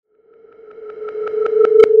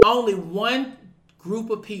only one group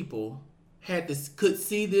of people could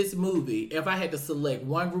see this movie. If I had to select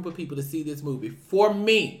one group of people to see this movie, for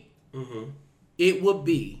me, it would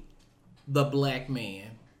be the black man.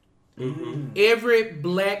 Every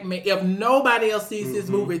black man, if nobody else sees this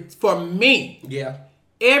movie, for me,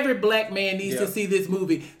 every black man needs to see this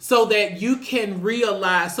movie so that you can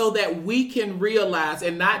realize, so that we can realize,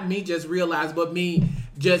 and not me just realize, but me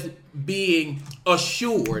just being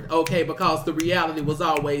assured, okay, because the reality was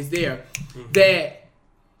always there, that,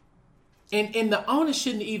 and the onus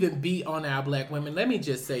shouldn't even be on our black women. Let me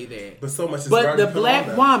just say that. But so much is But the put black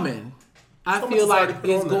on woman, I so feel like,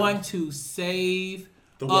 is on going to save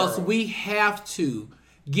the us. world. We have to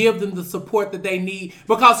give them the support that they need,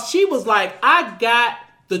 because she was like, I got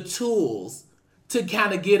the tools to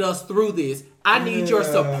kind of get us through this. I need your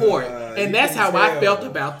support. And that's how I felt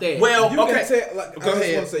about that. Well, You okay. can tell, like, Go I just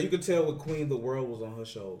ahead. want to say, you could tell with Queen, the world was on her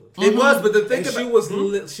shoulders. It was, but the thing And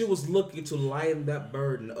about she was looking to lighten that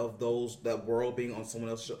burden of that world being on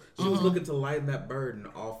someone else's shoulder. She was looking to lighten that burden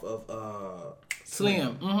off of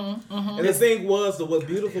Slim. And the thing was, what's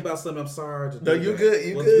beautiful about Slim, I'm sorry to No, do you that. good,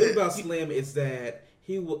 you What's good. good about Slim is that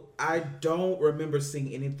I don't remember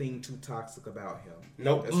seeing anything too toxic about him.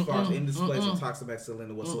 Nope. As far as in displays of toxic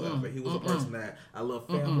masculinity whatsoever. He was a person that, I love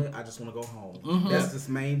family, I just want to go home. That's his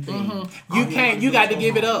main thing. You got to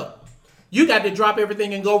give it up. You got to drop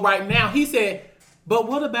everything and go right now. He said, but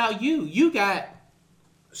what about you? You got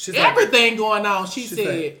she's everything going on. She she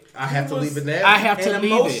said, I have to leave it now. I have to An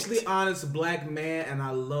leave emotionally it. honest black man, and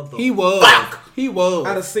I love the He was. He was.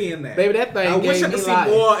 out of seeing that. Baby, that thing I wish gave I could me see life.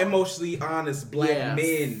 more emotionally honest black Yes.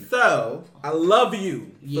 men. So, I love you.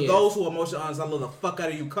 For Yes. those who are emotionally honest, I love the fuck out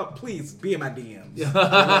of you. Come, please be in my DMs.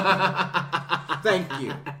 Thank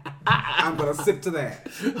you. I'm gonna sip to that.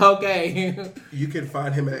 Okay. you can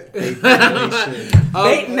find him at Bait Nation.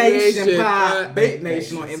 Bait Nation, Nation. Bait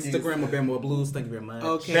Nation on Instagram or Bama Blues. Thank you very much.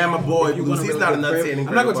 Okay. Bama Boy You Blues. wanna He's really not a get nut crib- standing.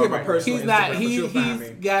 I'm not gonna take my right personal He's not. Instagram, but you'll find me.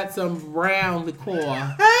 He's got some brown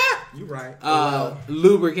liqueur, You right.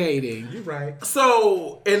 lubricating. You right.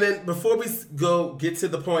 So, and then before we get to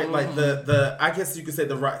the point, like the I guess you could say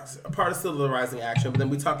the rise, part of still the rising action, but then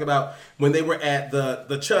we talk about when they were at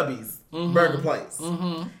the Chubby's burger place,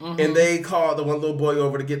 and they called the one little boy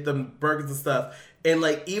over to get them burgers and stuff, and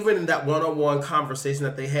like even in that one-on-one conversation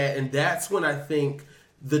that they had, and that's when I think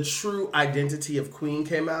the true identity of Queen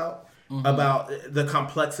came out. About the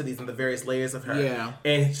complexities and the various layers of her. Yeah.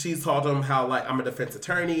 And she's told him how, like, I'm a defense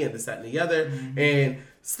attorney and this, that, and the other. And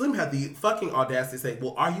Slim had the fucking audacity to say,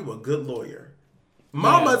 well, are you a good lawyer?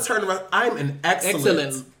 Mama turned around, I'm an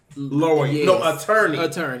excellent lawyer. Yes. No, attorney.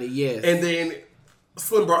 Attorney, yes. And then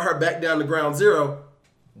Slim brought her back down to ground zero.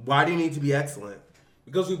 Why do you need to be excellent?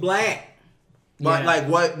 Because we black. Like, Yeah. like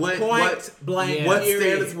what Point blank. Yeah. what period.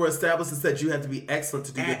 standards were established that said you had to be excellent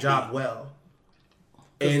to do your job well?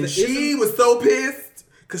 And the- she was so pissed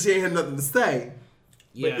because she ain't had nothing to say.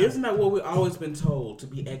 yeah. But isn't that what we've always been told? To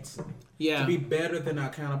be excellent. Yeah. To be better than our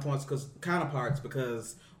counterparts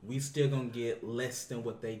because we still gonna get less than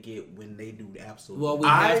what they get when they do the absolute. Well, we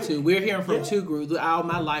have to. We're hearing from two groups. All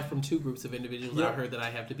my life from two groups of individuals. I heard that I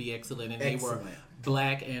have to be excellent, and they were Excellent.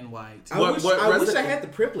 black and white. I wish I had the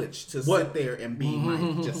privilege to sit there and be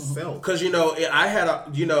my just self. Because I had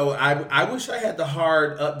I wish I had the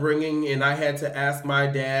hard upbringing, and I had to ask my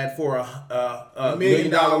dad for a $1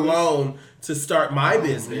 million loan to start my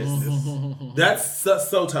business. That's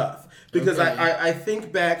so tough because Okay. I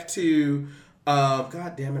think back to.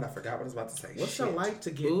 God damn it! I forgot what I was about to say. What's Shit. it like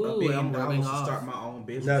to get Ooh, $1 billion I'm rubbing to off. start my own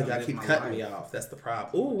business? No, and y'all live keep my cutting me life? off. That's the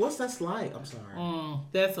problem. Ooh, what's that like? I'm sorry.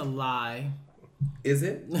 That's a lie. Is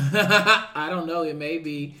it? I don't know. It may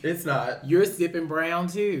be. It's not. You're sipping brown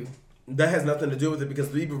too. That has nothing to do with it because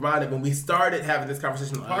we reminded when we started having this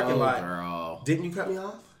conversation in the parking lot. Girl. Didn't you cut me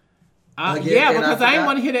off? Yeah, and because I I didn't forgot-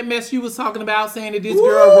 want to hear that mess you was talking about, saying that this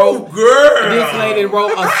girl wrote. This lady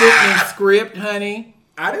wrote a sickening script, honey.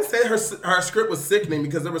 I didn't say her script was sickening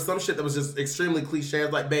because there was some shit that was just extremely cliche. I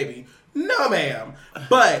was like, baby, no, ma'am.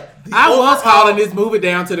 But I was calling this movie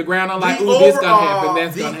down to the ground. I'm like, ooh, this gonna happen.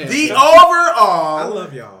 That's gonna happen. The overall I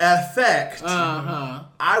love y'all. effect Uh-huh.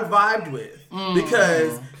 I vibed with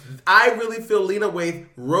because I really feel Lena Waithe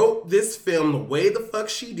wrote this film the way the fuck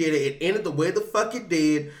she did it. It ended the way the fuck it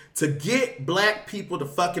did to get black people to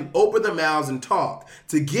fucking open their mouths and talk,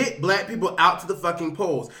 to get black people out to the fucking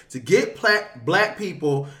polls, to get black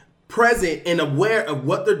people present and aware of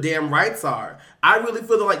what their damn rights are. I really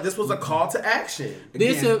feel like this was a call to action.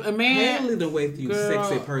 This a man, Handling the way you girl.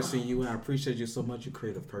 sexy person you. I appreciate you so much. You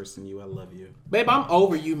creative person you. I love you. babe. I'm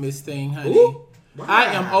over you, Miss Thing, honey. Ooh. I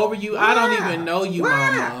am over you. I don't even know you,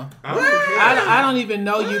 mama. I don't care. I don't even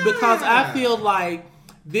know you because I feel like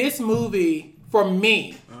this movie for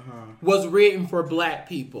me was written for black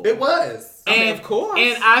people. It was. And, I mean, of course.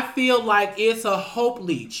 And I feel like it's a Hope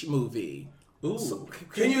Leach movie. Ooh. So,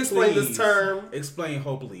 can you explain this term? Explain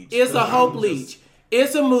Hope Leach. It's a Hope Leach.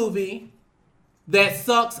 It's a movie that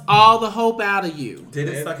sucks all the hope out of you. Did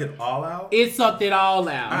it suck it all out? It sucked it all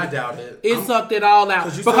out. I doubt it. It sucked it all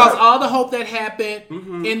out. Because all the hope that happened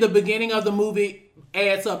in the beginning of the movie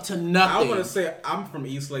adds up to nothing. I want to say, I'm from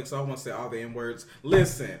Eastlake, so I want to say all the N words.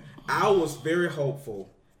 Listen, I was very hopeful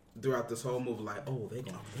throughout this whole movie, like, oh, they're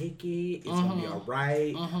gonna make it, it's gonna be all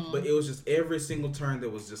right. But it was just every single turn, there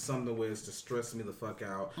was just something where it's just stressing me the fuck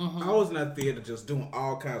out. I was in that theater just doing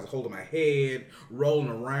all kinds of holding my head, rolling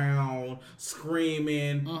around,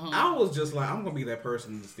 screaming. I was just like, I'm gonna be that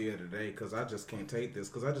person in this theater today because I just can't take this,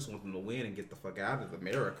 because I just want them to win and get the fuck out of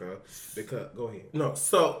America. Because go ahead. No,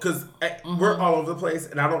 so because we're all over the place,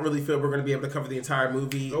 and I don't really feel we're going to be able to cover the entire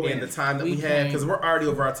movie in the time that we have, because we're already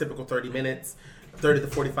over our typical 30 minutes. 30 to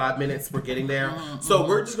 45 minutes, we're getting there. So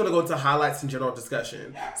we're just going to go into highlights and general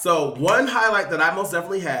discussion. So one highlight that I most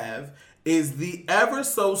definitely have is the ever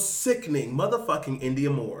so sickening motherfucking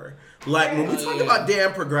India Moore. Like, when we talk about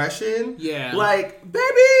damn progression, like,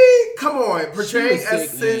 baby, come on, portraying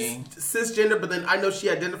as cisgender, but then I know she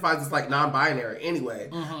identifies as like non-binary anyway.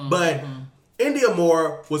 But India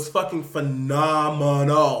Moore was fucking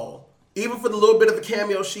phenomenal. Even for the little bit of a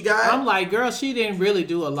cameo she got. I'm like, girl, she didn't really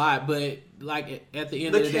do a lot, but like at the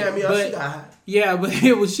end of the day, cameo she got. Yeah, but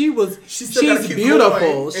it was she's beautiful.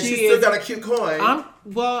 Coin, and she still got a cute coin.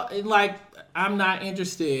 I'm not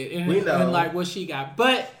interested in like what she got,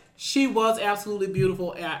 but she was absolutely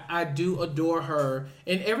beautiful. And I do adore her,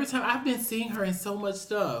 and every time I've been seeing her in so much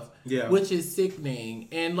stuff, which is sickening.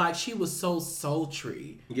 And like she was so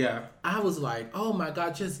sultry. Yeah, I was like, oh my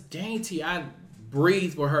god, just dainty. I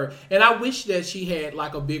breathe for her, and I wish that she had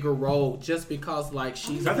like a bigger role, just because like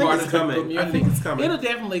she's part of the community. I think it's coming. It'll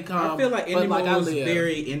definitely come. I feel like India Moore was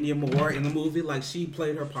very India Moore in the movie. Like she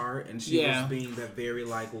played her part, and she was being that very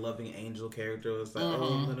like loving angel character. It's like,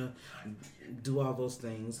 oh, I'm gonna do all those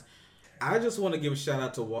things. I just want to give a shout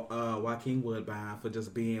out to Joaquin Woodbine for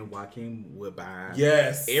just being Joaquin Woodbine.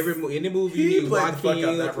 Yes, any movie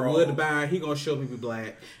Joaquin Woodbine, he gonna show me be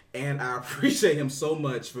black. And I appreciate him so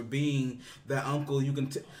much for being that uncle. You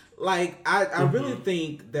can I really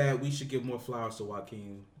think that we should give more flowers to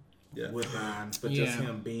Joaquin Woodbine for just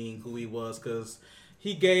him being who he was, because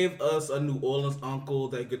he gave us a New Orleans uncle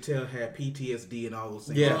that you could tell had PTSD and all those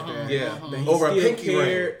things. That he over still a pinky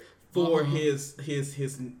cared for his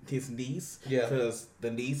niece, because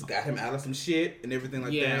the niece got him out of some shit and everything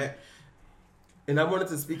like that. And I wanted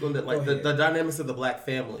to speak on that, like the dynamics of the black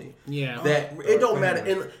family. Yeah, that it don't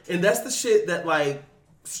matter, and that's the shit that like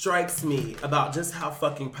strikes me about just how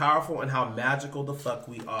fucking powerful and how magical the fuck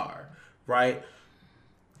we are, right?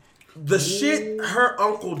 The shit her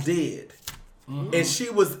uncle did, and she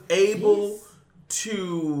was able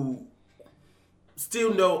to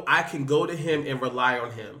still know I can go to him and rely on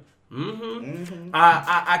him.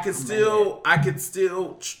 I could still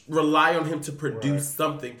rely on him to produce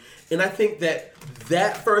something, and I think that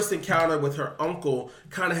first encounter with her uncle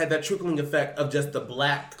kind of had that trickling effect of just the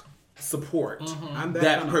black support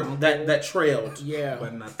that trailed,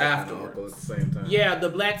 but not that afterwards kind of at the same time. Yeah, the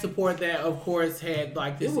black support that of course had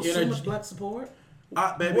like this energy. So much black support.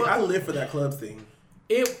 Baby, I live for that club scene.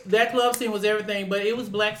 That club scene was everything, but it was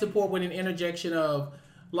black support with an interjection of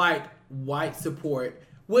like white support.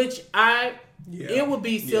 Which it would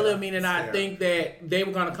be silly of me to not think that they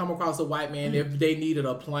were going to come across a white man if they needed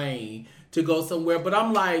a plane to go somewhere. But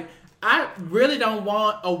I'm like, I really don't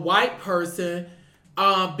want a white person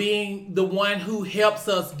being the one who helps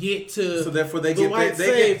us get to. So therefore, they get white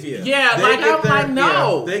savior.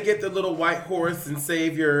 They get the little white horse and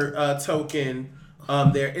savior token.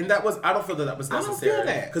 There, and I don't feel that was necessary. I don't feel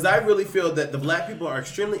that, because I really feel that the black people are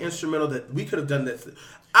extremely instrumental. That we could have done this.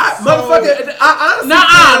 I honestly, wait a minute.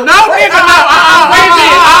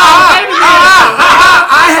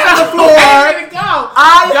 I have the floor.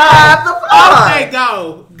 I have the floor. Okay,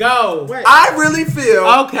 go. Wait. I really feel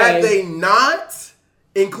had they not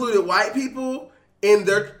included white people in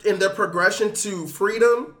their progression to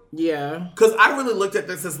freedom. Yeah, because I really looked at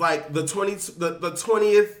this as like the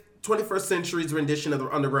 21st century's rendition of the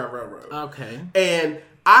Underground Railroad. Okay. And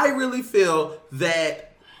I really feel that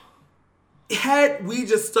had we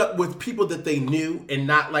just stuck with people that they knew and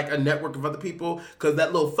not like a network of other people, because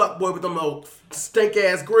that little fuckboy with them little stank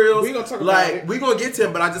ass grills, we gonna talk about it. We gonna get to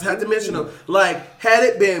him, but I just had to mention him. Like, had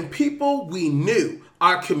it been people we knew,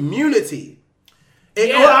 our community.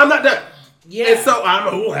 I'm not done. Yeah. And so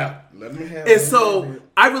let me have. And so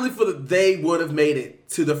I really feel that they would have made it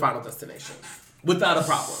to their final destination. without a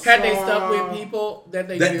problem. Had they stuck with people that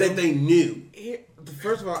they knew.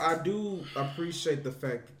 First of all, I do appreciate the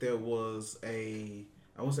fact that there was I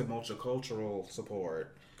won't say multicultural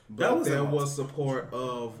support, but there was support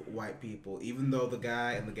of white people. Even though the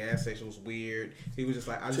guy in the gas station was weird, he was just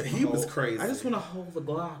like, he was crazy. I just want to hold the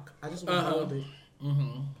Glock. I just want to hold it.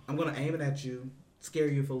 Mm-hmm. I'm gonna aim it at you, scare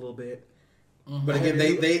you for a little bit. Mm-hmm. But again,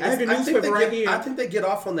 I think they get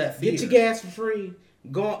off on that fear. Get your gas for free.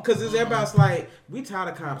 Because everybody's like, we tired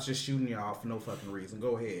of cops just shooting y'all for no fucking reason.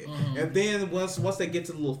 Go ahead. Mm-hmm. And then once they get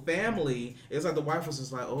to the little family, it's like the wife was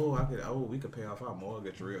just like, we could pay off our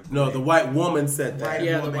mortgage real quick. No, the white woman said that.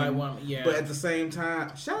 The white woman. Yeah. But at the same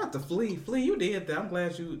time, shout out to Flea. Flea, you did that. I'm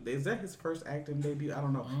glad is that his first acting debut? I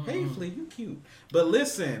don't know. Mm-hmm. Hey, Flea, you cute. But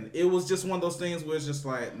listen, it was just one of those things where it's just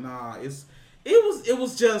like, nah, it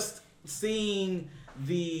was just seeing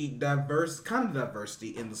the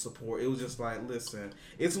diversity in the support. It was just like, listen,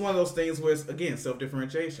 it's one of those things where it's, again,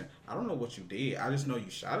 self-differentiation. I don't know what you did. I just know you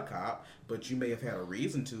shot a cop, but you may have had a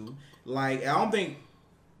reason to. Like, I don't think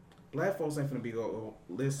black folks ain't finna be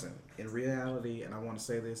listen, in reality, and I want to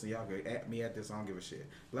say this, and y'all go at me at this, I don't give a shit.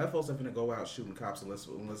 Black folks ain't finna go out shooting cops unless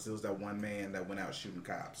it was that one man that went out shooting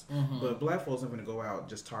cops. Mm-hmm. But black folks ain't finna go out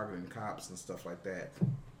just targeting cops and stuff like that.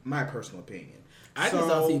 My personal opinion. I just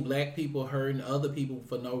don't see black people hurting other people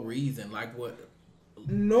for no reason. Like what?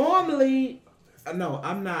 Normally, no,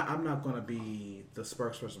 I'm not gonna be the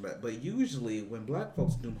spokesperson, but usually when black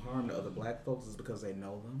folks do harm to other black folks, it's because they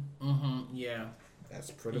know them. Mm-hmm. Yeah.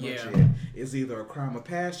 That's pretty much it. It's either a crime of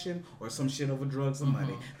passion or some shit over drugs and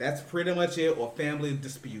money. That's pretty much it, or family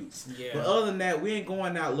disputes. Yeah. But other than that, we ain't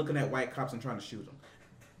going out looking at white cops and trying to shoot them.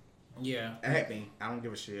 Yeah. At me. I don't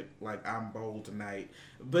give a shit. Like, I'm bold tonight.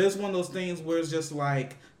 But it's one of those things where it's just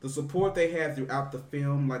like the support they had throughout the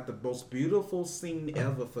film, like the most beautiful scene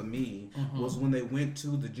ever for me was when they went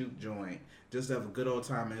to the juke joint just to have a good old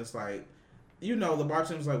time. And it's like, the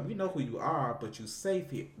bartender's like, we know who you are, but you're safe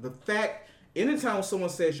here. The fact, anytime someone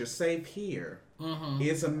says you're safe here,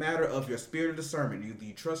 it's a matter of your spirit of discernment. Either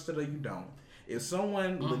you trust it or you don't. If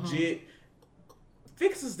someone legit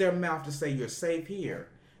fixes their mouth to say you're safe here,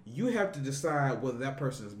 you have to decide whether that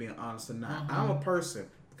person is being honest or not. I'm a person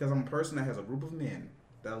that has a group of men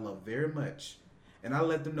that I love very much. And I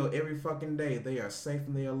let them know every fucking day they are safe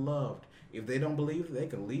and they are loved. If they don't believe, they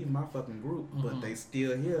can leave my fucking group. But they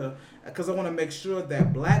still here. Because I want to make sure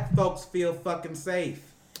that black folks feel fucking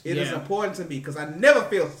safe. It is important to me because I never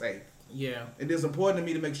feel safe. Yeah. It is important to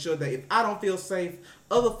me to make sure that if I don't feel safe,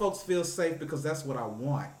 other folks feel safe because that's what I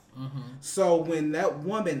want. So when that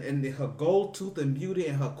woman in her gold tooth and beauty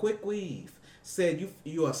and her quick weave said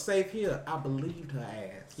you are safe here, I believed her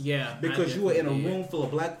ass. Yeah. Because you were in a room full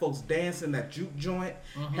of black folks dancing that juke joint,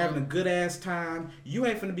 having a good ass time. You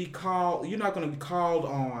ain't finna be called. You're not gonna be called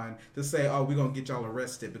on to say, "Oh, we're gonna get y'all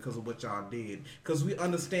arrested because of what y'all did." Because we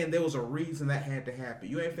understand there was a reason that had to happen.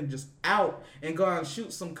 You ain't finna just out and go out and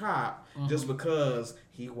shoot some cop just because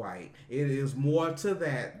he white. It is more to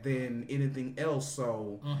that than anything else.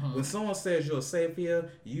 So when someone says you're safe here,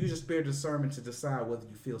 you use your spirit of discernment to decide whether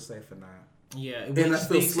you feel safe or not. Yeah, which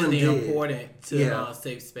speaks to the importance to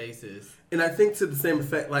safe spaces. And I think to the same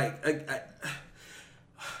effect, like,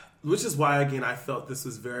 which is why, again, I felt this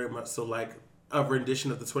was very much so like a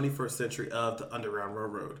rendition of the 21st century of the Underground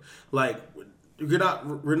Railroad. Like, you're not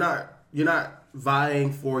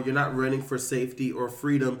running for safety or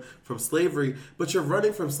freedom from slavery, but you're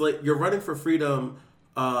running for freedom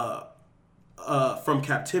from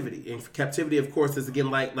captivity. And captivity, of course, is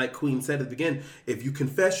again like Queen said at the beginning. If you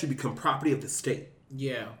confess, you become property of the state.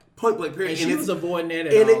 Yeah. Point blank. Period. And she was avoiding that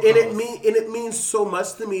at all costs. It means so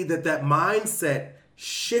much to me that mindset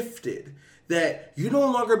shifted. That you no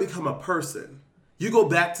longer become a person. You go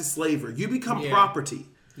back to slavery. You become property.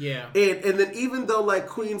 Yeah. And then even though like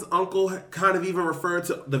Queen's uncle kind of even referred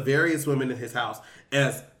to the various women in his house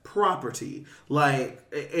as property, like,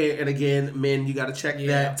 and again, men, you got to check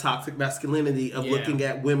that toxic masculinity of looking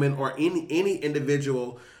at women or any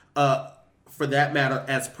individual for that matter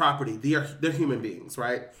as property. They're human beings,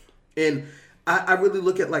 right? And I really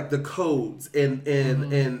look at like the codes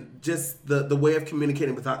and just the way of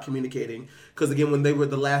communicating without communicating. Because again, when they were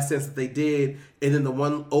the last dance that they did, and then the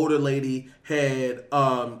one older lady had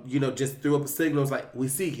just threw up a signal, was like, "We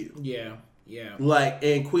see you." Yeah, yeah. Like,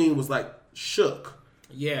 and Queen was like shook.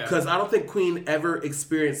 Yeah. Because I don't think Queen ever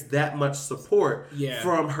experienced that much support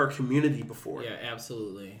from her community before. Yeah,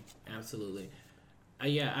 absolutely, absolutely.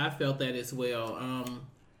 I felt that as well.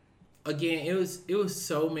 Again, it was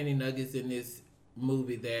so many nuggets in this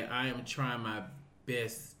movie that I am trying my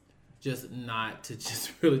best just not to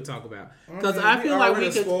just really talk about, because I feel like we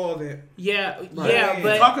could spoiled it. Yeah,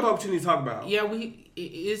 but talk about what you need to talk about. Yeah,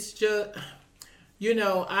 it's just,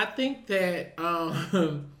 I think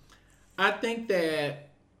that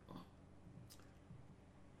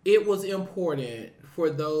it was important for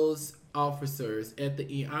those officers at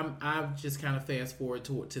the end. I've just kind of fast forward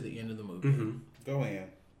to the end of the movie. Mm-hmm. Go ahead.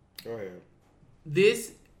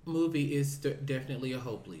 This movie is definitely a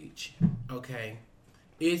hope leech. Okay,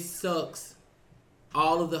 it sucks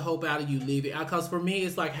all of the hope out of you leaving. Because for me,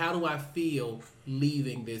 it's like, how do I feel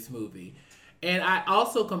leaving this movie? And I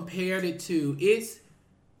also compared it to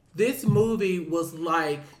this movie was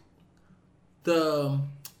like the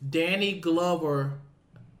Danny Glover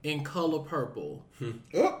in Color Purple.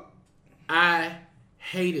 I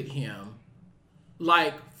hated him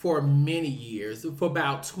like for many years, for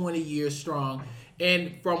about 20 years strong.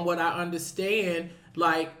 And from what I understand,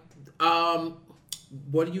 like,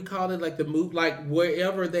 what do you call it? Like the move, like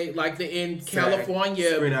wherever they, like in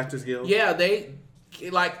California, Screen Actors Guild. Yeah, they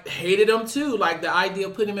like hated him too. Like the idea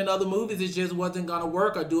of putting him in other movies, it just wasn't gonna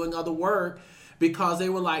work, or doing other work, because they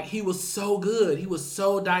were like, he was so good, he was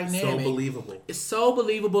so dynamic, so believable. It's so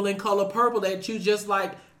believable in Color Purple that you just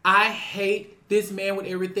like, I hate this man with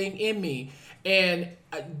everything in me. And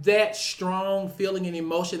that strong feeling and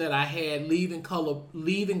emotion that I had leaving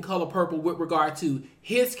Color Purple with regard to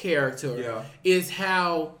his character is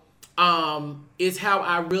how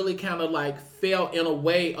I really kind of like felt in a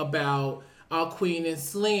way about Queen and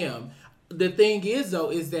Slim. The thing is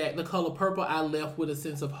though, is that The Color Purple, I left with a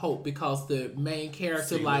sense of hope because the main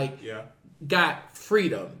character got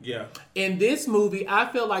freedom. Yeah. In this movie,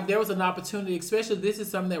 I feel like there was an opportunity, especially this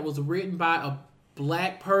is something that was written by a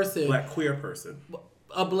black queer person,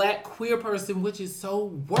 which is so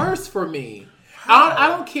worse for me. I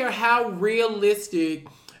don't care how realistic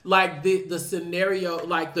like the scenario,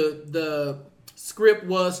 like the script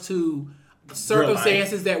was to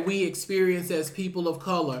circumstances that we experience as people of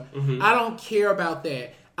color. Mm-hmm. I don't care about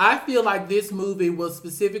that. I feel like this movie was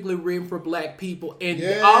specifically written for black people, and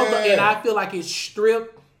and I feel like it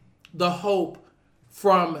stripped the hope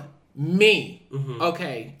from me. Mm-hmm.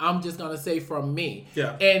 Okay, I'm just gonna say from me.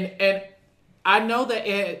 Yeah. And I know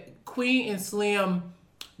that Queen and Slim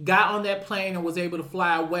got on that plane and was able to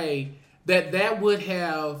fly away, that would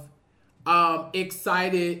have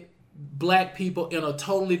excited black people in a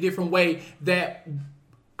totally different way that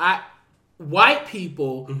white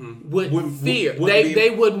people would fear. They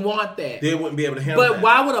wouldn't want that. They wouldn't be able to handle that. But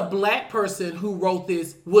why would a black person who wrote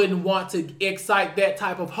this wouldn't want to excite that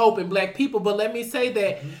type of hope in black people? But let me say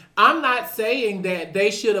that I'm not saying that they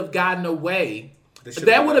should have gotten away.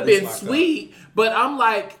 That would have been sweet, but I'm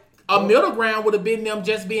like, a middle ground would have been them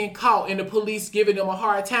just being caught and the police giving them a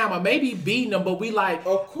hard time, or maybe beating them, but we like,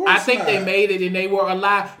 I think they made it and they were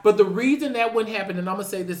alive. But the reason that wouldn't happen, and I'm going to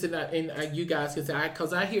say this, and you guys can say,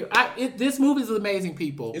 because this movie is amazing,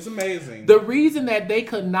 people. It's amazing. The reason that they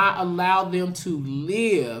could not allow them to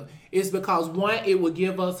live is because, one, it would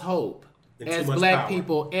give us hope as black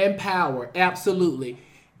people and power, absolutely.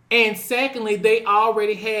 And secondly, they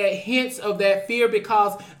already had hints of that fear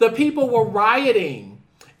because the people were rioting.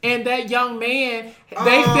 And that young man,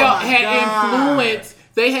 they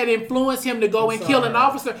had influenced him to go and kill an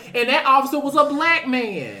officer. And that officer was a black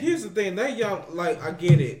man. Here's the thing. I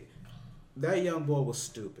get it. That young boy was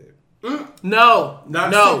stupid. No.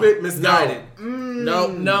 Stupid, misguided.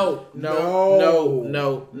 No.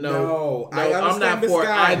 I'm not for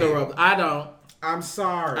either of them. I don't. I'm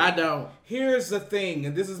sorry. I don't. Here's the thing,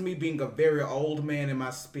 and this is me being a very old man in my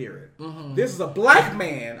spirit. Mm-hmm. This is a black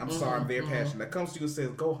man, I'm sorry, I'm very passionate, that comes to you and says,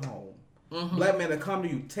 go home. Mm-hmm. Black man that comes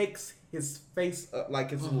to you, takes his face up,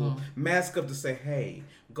 like his little mask up to say, hey,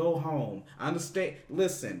 go home. I understand.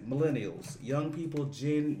 Listen, millennials, young people,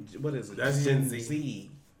 That's Gen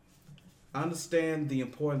Z. Understand the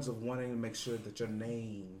importance of wanting to make sure that your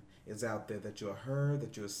name is out there, that you're heard,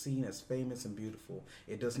 that you're seen as famous and beautiful.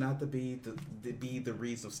 It does not be the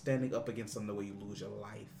reason of standing up against something where you lose your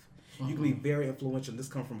life. You can be very influential. This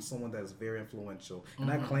comes from someone that is very influential. And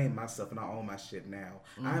I claim myself and I own my shit now.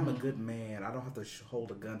 I am a good man. I don't have to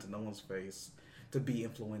hold a gun to no one's face to be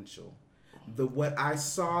influential. What I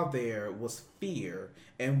saw there was fear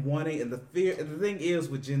and wanting, and the thing is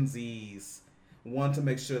with Gen Zs, want to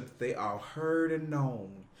make sure that they are heard and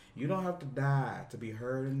known. You don't have to die to be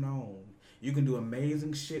heard and known. You can do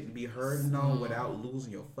amazing shit and be heard and known without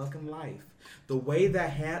losing your fucking life. The way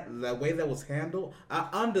that was handled, I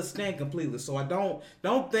understand completely. So I don't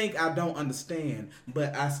think I don't understand,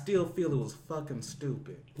 but I still feel it was fucking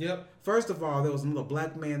stupid. Yep. First of all, there was another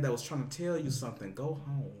black man that was trying to tell you something. Go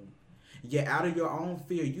home. Yet out of your own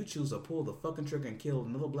fear, you choose to pull the fucking trigger and kill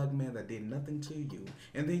another black man that did nothing to you.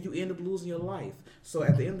 And then you end up losing your life. So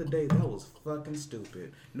at the end of the day, that was fucking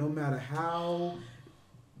stupid. No matter how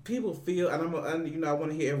people feel, and I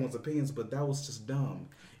want to hear everyone's opinions, but that was just dumb.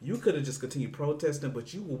 You could have just continued protesting,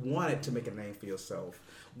 but you wanted to make a name for yourself.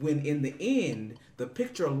 When in the end, the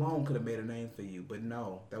picture alone could have made a name for you. But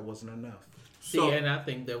no, that wasn't enough. And I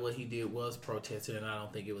think that what he did was protesting, and I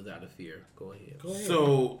don't think it was out of fear. Go ahead.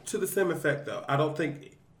 So, to the same effect, though, I don't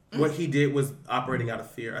think what he did was operating out of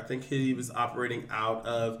fear. I think he was operating out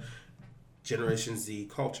of Generation Z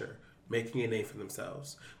culture, making a name for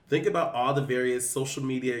themselves. Think about all the various social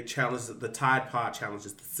media challenges, the Tide Pod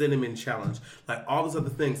challenges, the Cinnamon Challenge, like all those other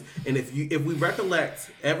things. And if we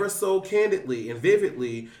recollect ever so candidly and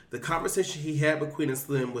vividly the conversation he had with Queen and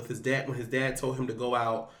Slim with his dad when his dad told him to go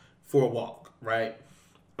out for a walk, right?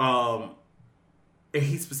 And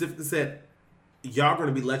he specifically said, "Y'all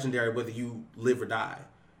going to be legendary whether you live or die."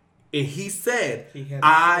 And he said,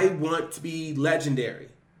 "I want to be legendary."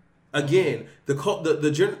 Again,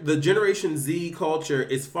 the Generation Z culture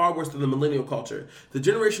is far worse than the millennial culture. The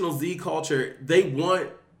Generational Z culture, they want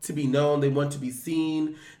to be known, they want to be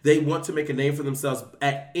seen, they want to make a name for themselves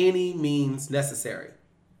at any means necessary.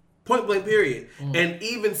 Point blank, period. And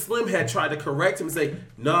even Slim had tried to correct him and say,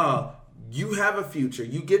 "Nah, you have a future.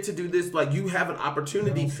 You get to do this. Like, you have an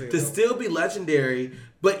opportunity to still be legendary,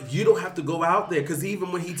 but you don't have to go out there." Because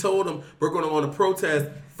even when he told him, "We're going to go on a protest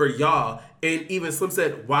for y'all," and even Slim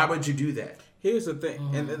said, "Why would you do that?" Here's the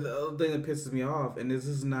thing, and the other thing that pisses me off, and this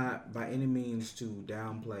is not by any means to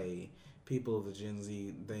downplay people of the Gen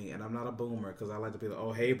Z thing, and I'm not a boomer because I like to be like,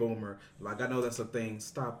 "Oh, hey, boomer," like I know that's a thing.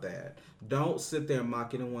 Stop that. Don't sit there and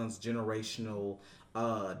mock anyone's generational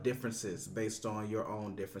differences based on your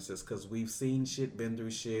own differences, because we've seen shit, been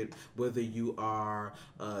through shit. Whether you are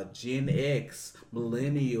Gen X,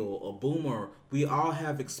 millennial, or boomer, we all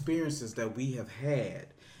have experiences that we have had.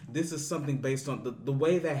 This is something based on the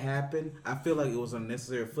way that happened. I feel like it was a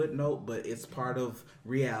necessary footnote, but it's part of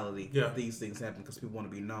reality. Yeah. These things happen because people want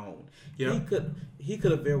to be known. Yeah. He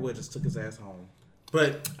could have very well just took his ass home.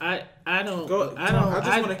 But I do I not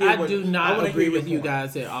wanna agree hear your with you point.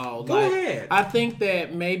 guys at all. Go ahead. I think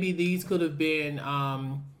that maybe these could have been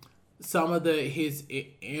some of his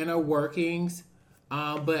inner workings,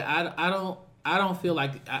 but I don't feel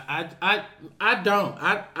like I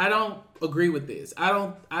don't agree with this. I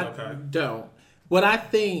don't. What I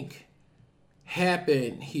think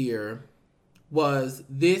happened here was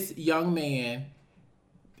this young man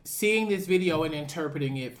seeing this video and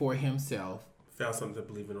interpreting it for himself. found something to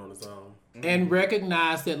believe in on his own. And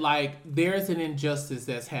recognize that, like, there's an injustice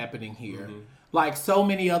that's happening here. Like so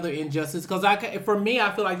many other injustices. Because for me,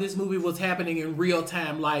 I feel like this movie was happening in real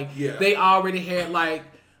time. Like, they already had, like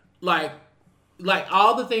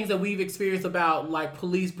all the things that we've experienced about, like,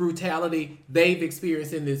 police brutality, they've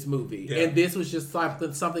experienced in this movie. Yeah. And this was just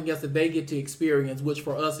something else that they get to experience, which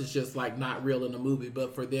for us is just, like, not real in the movie.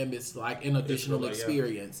 But for them, it's, like, an additional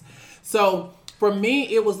experience. Yeah. So for me,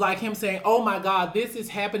 it was like him saying, "Oh my God, this is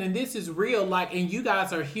happening. This is real. Like, and you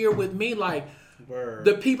guys are here with me. Like,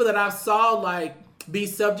 the people that I saw, like, be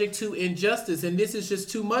subject to injustice, and this is just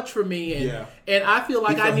too much for me. And I feel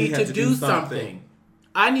like I need to do something.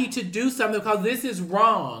 I need to do something because this is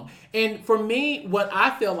wrong." And for me, what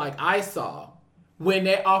I felt like I saw when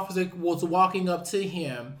that officer was walking up to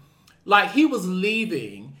him, like, he was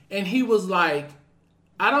leaving, and he was like,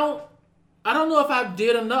 I don't know if I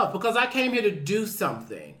did enough because I came here to do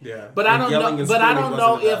something. Yeah. But I don't know. But I don't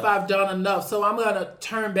know if I've done enough. So I'm gonna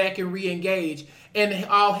turn back and re-engage. And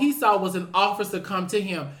all he saw was an officer come to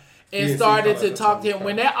him and started to talk to him.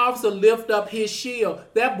 When that officer lifted up his shield,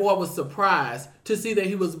 that boy was surprised to see that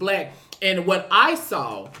he was black. And what I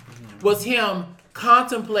saw was him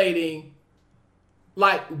contemplating,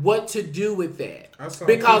 like, what to do with that.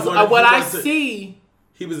 Because what I see.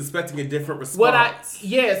 He was expecting a different response.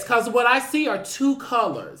 Because what I see are two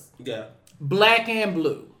colors. Yeah. Black and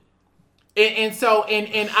blue. And so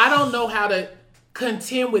I don't know how to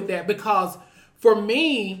contend with that, because for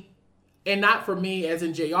me, and not for me as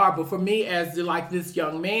in JR, but for me as like this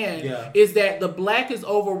young man, is that the black is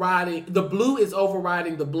overriding, the blue is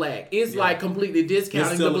overriding the black. It's like completely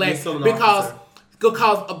discounting the black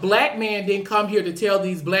because a black man didn't come here to tell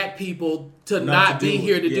these black people to not be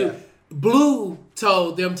here to do. Blue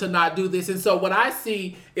told them to not do this. And so what I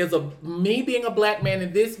see is me being a black man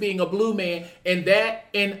and this being a blue man, and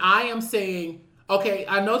I am saying, okay,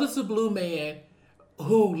 I know this is a blue man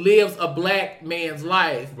who lives a black man's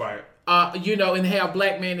life. Right. And have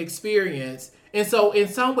black man experience. And so in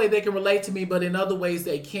some way they can relate to me, but in other ways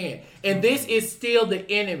they can't. And this is still the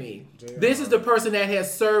enemy. This is the person that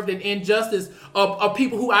has served an injustice of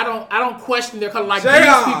people who I don't question their color. Like, these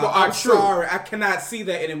people are I'm true. sorry, I cannot see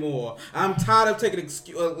that anymore. I'm tired of taking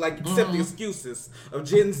accepting excuses of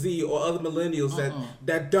Gen Z or other millennials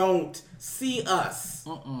that don't see us.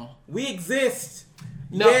 We exist.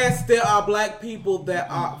 No. Yes, there are black people that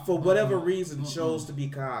are, for whatever reason, chose to be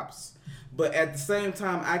cops. But at the same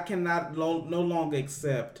time, I cannot no longer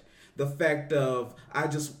accept the fact of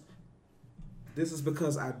this is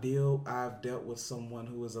because I've dealt with someone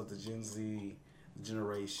who is of the Gen Z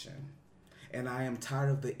generation. And I am tired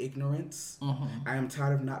of the ignorance. I am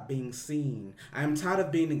tired of not being seen. I am tired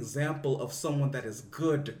of being an example of someone that is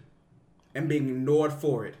good and being ignored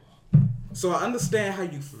for it. So I understand how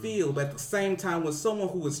you feel, but at the same time, with someone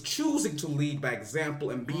who is choosing to lead by example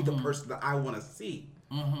and be the person that I want to see.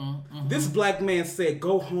 This black man said,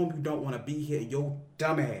 "Go home, you don't want to be here, your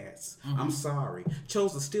dumb ass." I'm sorry.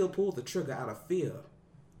 Chose to still pull the trigger out of fear.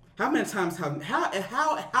 How many times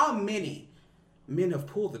how many men have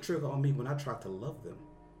pulled the trigger on me when I tried to love them?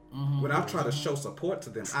 When I've tried to show support to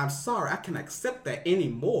them? I'm sorry, I can't accept that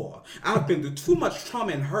anymore. I've been through too much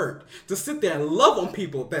trauma and hurt to sit there and love on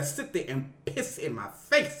people that sit there and piss in my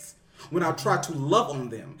face when I try to love on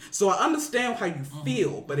them. So I understand how you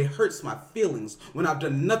feel, but it hurts my feelings when I've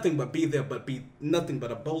done nothing but be there, but be nothing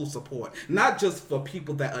but a bowl of support. Not just for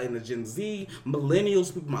people that are in the Gen Z,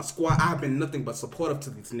 millennials, people in my squad. I've been nothing but supportive to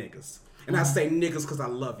these niggas. And I say niggas because I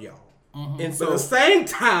love y'all. And so at the same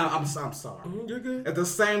time, I'm sorry. You're good. At the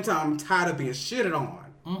same time, I'm tired of being shitted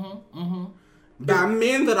on by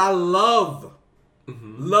men that I love,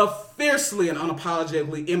 love fiercely and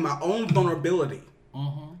unapologetically in my own vulnerability.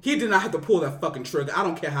 He did not have to pull that fucking trigger. I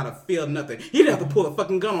don't care how to feel, nothing. He didn't have to pull the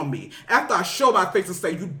fucking gun on me. After I show my face and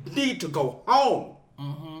say, "You need to go home."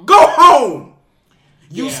 Go home.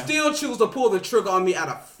 You still choose to pull the trigger on me out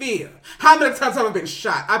of fear. How many times have I been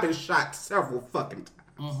shot? I've been shot several fucking times.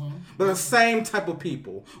 But the same type of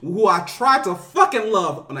people who I try to fucking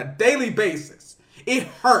love on a daily basis, it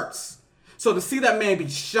hurts. So to see that man be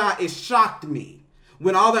shot, it shocked me.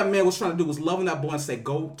 When all that man was trying to do was love on that boy and say,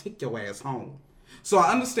 "Go take your ass home." So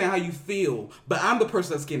I understand how you feel, but I'm the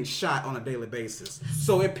person that's getting shot on a daily basis.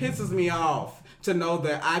 So it pisses me off to know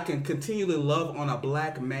that I can continually love on a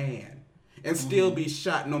black man and still be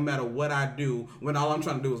shot no matter what I do when all I'm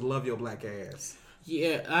trying to do is love your black ass.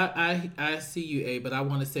 Yeah, I see you, A, but I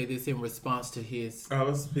want to say this in response to his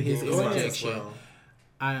interjection. Well.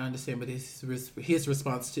 I understand, but his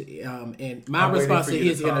response to and my response to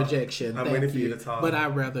his interjection. I'm waiting for you to talk. But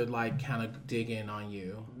I'd rather kind of dig in on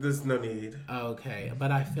you. There's no need. Okay,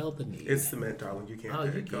 but I felt the need. It's cement, darling. You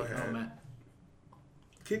can't. Go ahead.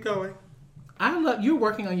 Keep going. I love you're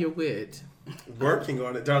working on your wit. Working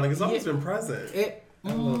on it, darling. It's always been present.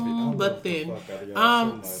 I love it. But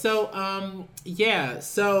then, so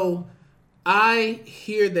I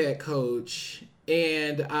hear that, Coach,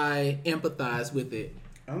 and I empathize with it.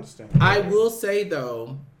 I understand. I will say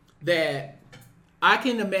though that I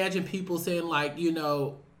can imagine people saying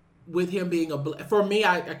with him being for me,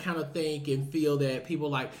 I kind of think and feel that people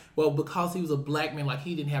because he was a black man,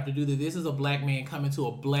 he didn't have to do this. This is a black man coming to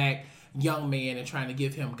a black young man and trying to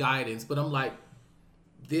give him guidance. But I'm like,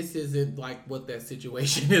 this isn't what that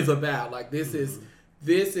situation is about. This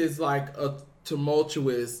is like a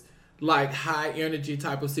tumultuous, high energy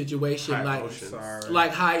type of situation. High emotion.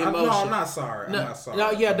 High emotion. No, I'm not sorry. I'm not sorry.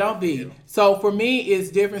 No, yeah, don't be. So for me, it's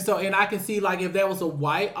different. So, and I can see if that was a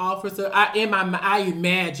white officer, I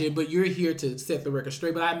imagine, but you're here to set the record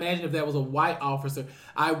straight. But I imagine if that was a white officer,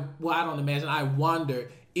 I don't imagine. I wonder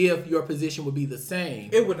if your position would be the same.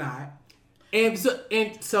 It would not. And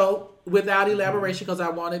so without elaboration, because I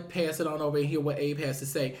want to pass it on over and hear what Abe has to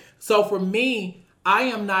say. So for me, I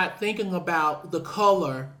am not thinking about the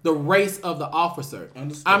color, the race of the officer.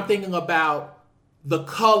 Understand. I'm thinking about the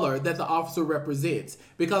color that the officer represents.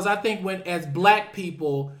 Because I think as black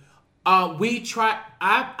people, we try,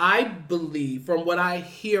 I believe from what I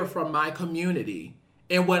hear from my community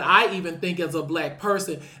and what I even think as a black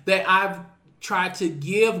person, that I've try to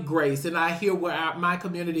give grace, and I hear where my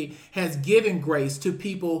community has given grace to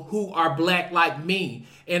people who are black like me,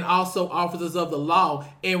 and also officers of the law,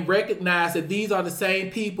 and recognize that these are the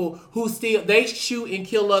same people who they shoot and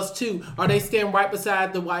kill us too, or they stand right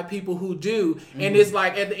beside the white people who do. And it's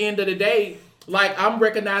at the end of the day, I'm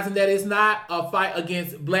recognizing that it's not a fight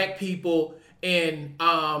against black people and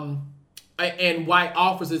white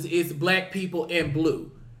officers, it's black people and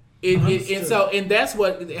blue. And that's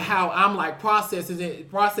how I'm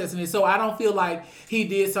processing it. So I don't feel like he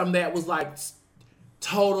did something that was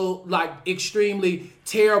total, like extremely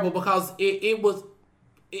terrible because it was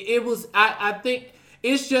I think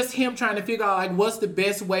it's just him trying to figure out like what's the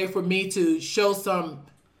best way for me to show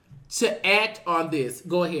to act on this.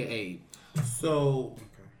 Go ahead, Abe. So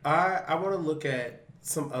I want to look at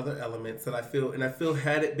some other elements that I feel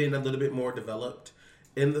had it been a little bit more developed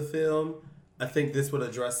in the film, I think this would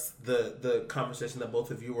address the conversation that both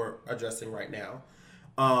of you are addressing right now.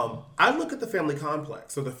 I look at the family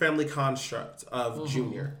complex, or the family construct of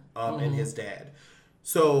Junior and his dad.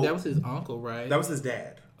 So that was his uncle, right? That was his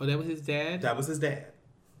dad. Oh, that was his dad? That was his dad.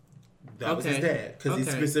 That was his dad. Because he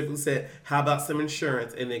specifically said, how about some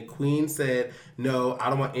insurance? And then Queen said, no, I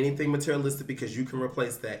don't want anything materialistic because you can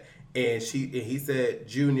replace that. And he said,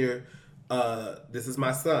 Junior, this is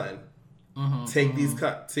my son. Take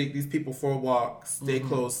these people for a walk. Stay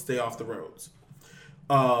close. Stay off the roads.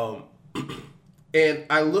 And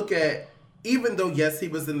I look at, even though, yes, he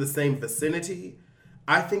was in the same vicinity,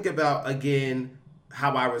 I think about, again,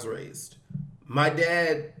 how I was raised. My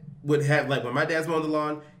dad would have, like, when my dad's mowing the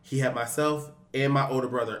lawn, he had myself and my older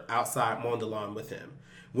brother outside mowing the lawn with him.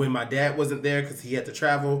 When my dad wasn't there because he had to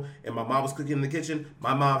travel and my mom was cooking in the kitchen,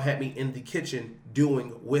 my mom had me in the kitchen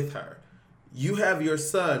doing with her. You have your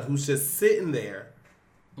son who's just sitting there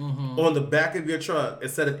on the back of your truck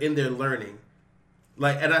instead of in there learning.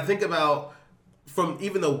 Like, and I think about, from,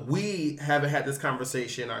 even though we haven't had this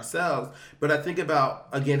conversation ourselves, but I think about,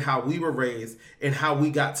 again, how we were raised and how we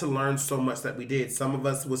got to learn so much that we did. Some of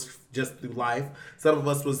us was just through life. Some of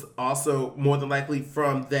us was also more than likely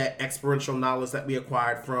from that experiential knowledge that we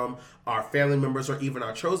acquired from our family members or even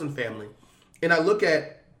our chosen family. And I look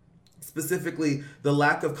at specifically the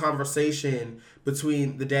lack of conversation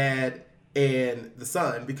between the dad and the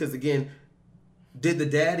son, because again, did the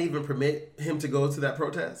dad even permit him to go to that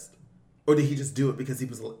protest? Or did he just do it because he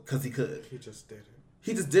could? He just did it.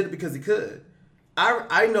 He just did it because he could.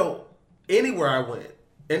 I know anywhere I went,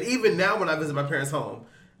 and even now when I visit my parents' home,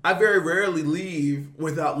 I very rarely leave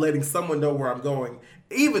without letting someone know where I'm going.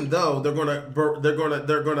 Even though they're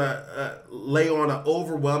gonna lay on an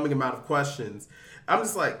overwhelming amount of questions, I'm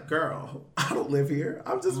just like, girl, I don't live here.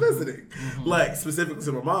 I'm just visiting, like specifically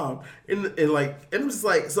to my mom, and I'm just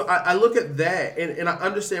like, so I look at that and I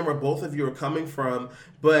understand where both of you are coming from,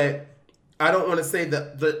 but I don't want to say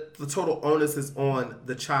that the total onus is on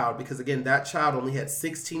the child, because again, that child only had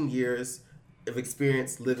 16 years of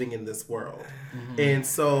experience living in this world. And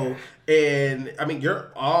so, and I mean,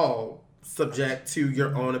 you're all subject to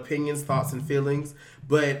your own opinions, thoughts, and feelings,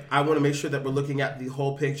 but I want to make sure that we're looking at the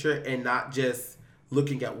whole picture and not just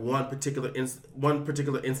looking at one particular instance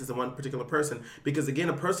and one particular person, because again,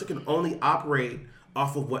 a person can only operate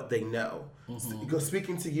off of what they know. So,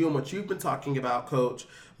 speaking to you and what you've been talking about, Coach,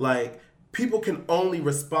 like, people can only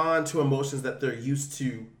respond to emotions that they're used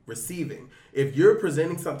to receiving. If you're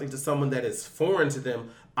presenting something to someone that is foreign to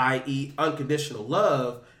them, i.e. unconditional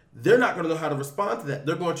love, they're not going to know how to respond to that.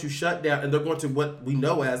 They're going to shut down, and they're going to what we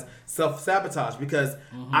know as self-sabotage, because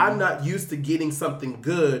I'm not used to getting something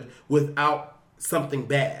good without something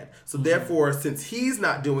bad. So therefore, since he's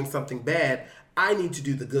not doing something bad, I need to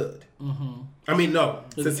do the good. I mean, no.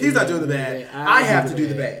 Since he's not doing the bad, I have to do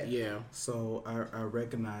the bad. Yeah. So I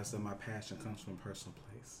recognize that my passion comes from a personal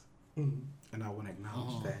place. And I want to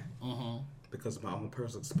acknowledge that. Because of my own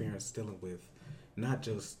personal experience dealing with not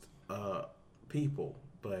just people,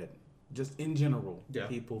 but just in general,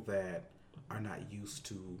 people that are not used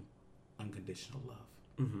to unconditional love.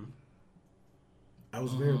 I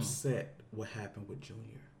was very upset what happened with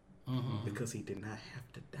Junior. Because he did not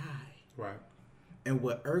have to die. Right. And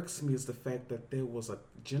what irks me is the fact that there was a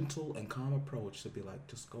gentle and calm approach to be like,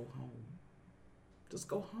 just go home. Just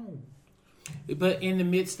go home. But in the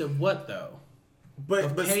midst of what, though?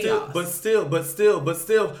 But still.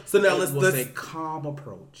 So now let's a calm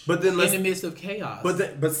approach. But then in the midst of chaos.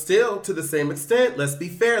 But still, to the same extent, let's be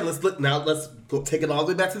fair. Let's go take it all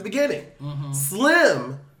the way back to the beginning.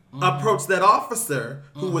 Slim approached that officer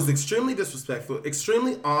who was extremely disrespectful,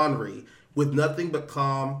 extremely ornery, with nothing but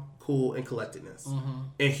calm, cool, and collectedness.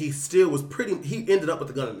 And he still was he ended up with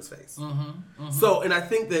a gun in his face. So, and I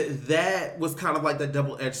think that was kind of like that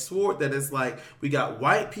double-edged sword, that it's like, we got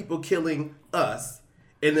white people killing us,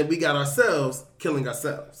 and then we got ourselves killing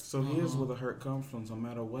ourselves. So here's where the hurt comes from. No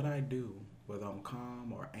matter what I do, whether I'm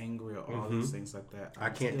calm or angry or all these things like that,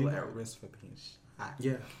 I'm still at risk for being shot.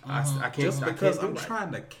 Yeah. I can't. Just because I'm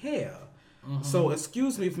trying to care. So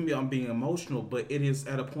excuse me for me, I'm being emotional, but it is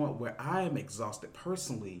at a point where I am exhausted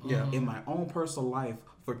personally in my own personal life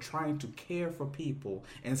for trying to care for people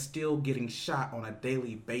and still getting shot on a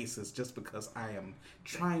daily basis just because I am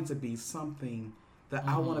trying to be something that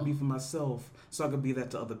I want to be for myself so I can be that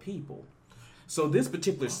to other people. So this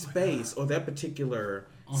particular space or that particular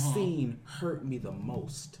scene hurt me the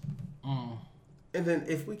most. And then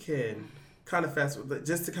if we can kind of fast,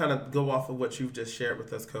 just to kind of go off of what you've just shared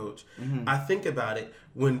with us, Coach, I think about it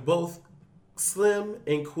when both Slim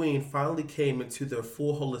and Queen finally came into their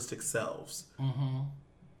full holistic selves,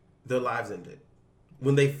 their lives ended.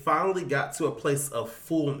 When they finally got to a place of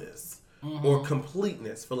fullness or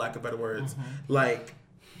completeness, for lack of better words, like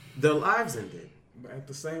their lives ended. But at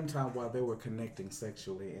the same time, while they were connecting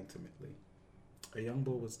sexually, intimately, a young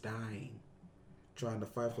boy was dying, trying to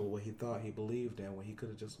fight for what he thought he believed in when he could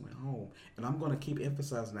have just went home. And I'm going to keep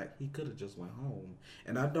emphasizing that he could have just went home.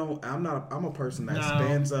 And I'm a person that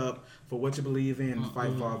stands up for what you believe in and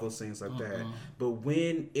fight for all those things like that. But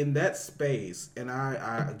when in that space, and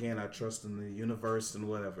I trust in the universe and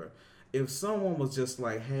whatever, if someone was just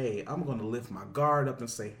like, hey, I'm going to lift my guard up and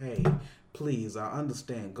say, hey, please, I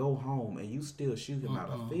understand, go home, and you still shoot him out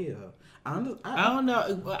of fear. I don't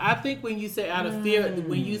know. I think when you say out of fear,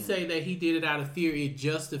 when you say that he did it out of fear, it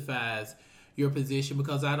justifies your position,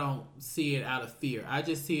 because I don't see it out of fear. I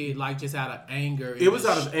just see it like just out of anger. It was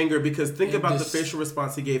out of anger, because think about the facial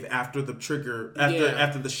response he gave after the trigger,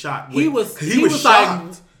 after the shot. He was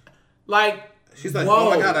shocked. Like she's like, whoa, oh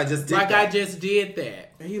my God, I just did that. I just did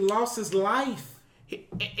that. And he lost his life.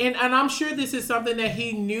 And I'm sure this is something that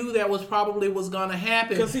he knew that was going to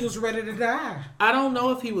happen, because he was ready to die. I don't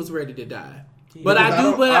know if he was ready to die, but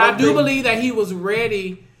I do believe that he was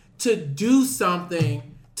ready to do something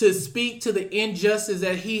to speak to the injustice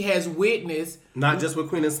that he has witnessed. Not just with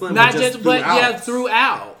Queen and Slim,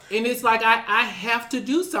 throughout. And it's like I have to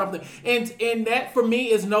do something, and that for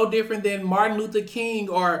me is no different than Martin Luther King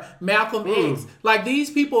or Malcolm X. Like, these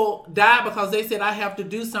people died because they said I have to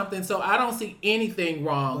do something. So I don't see anything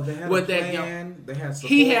wrong with that.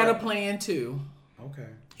 He had a plan too. Okay,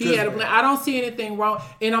 he had a plan. I don't see anything wrong,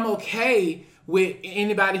 and I'm okay with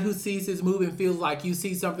anybody who sees this movie and feels like you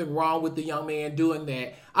see something wrong with the young man doing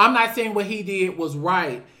that. I'm not saying what he did was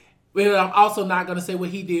right, but I'm also not going to say what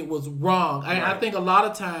he did was wrong. Right. I think a lot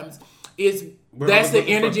of times that's the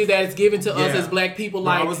energy that is given to us as black people.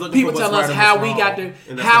 Like, people tell us how we got to,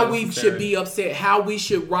 how we should be upset, how we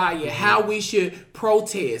should riot, how we should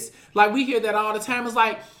protest. Like, we hear that all the time. It's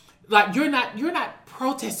like you're not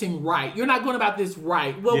protesting right. You're not going about this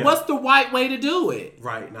right. Well, what's the right way to do it?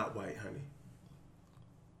 Right, not white, honey.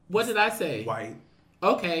 What did I say? White.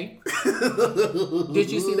 Okay.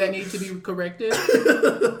 Did you see that need to be corrected?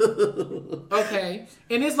 Okay.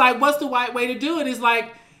 And it's like, what's the right way to do it? It's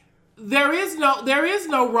like, there is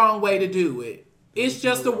no wrong way to do it. It's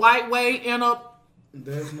just the right way and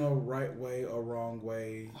There's no right way or wrong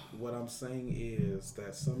way. What I'm saying is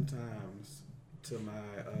that sometimes, to my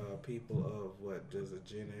people of what is it,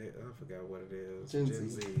 Gen A? I forgot what it is. Gen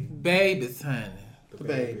Z. Babies, honey. The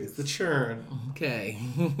babies. The churn. Okay.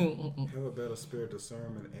 Have a better spirit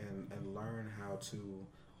discernment and learn how to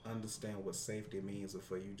understand what safety means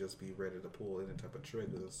before you just be ready to pull any type of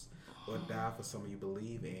triggers or die for something you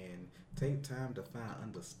believe in. Take time to find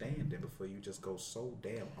understanding before you just go so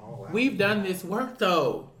damn all out. We've done this work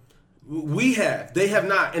though. We have. They have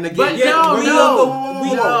not. And again, but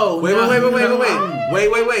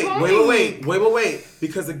wait.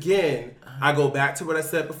 Because again, I go back to what I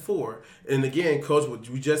said before. And again, Coach, what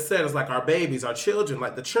you just said is like our babies, our children,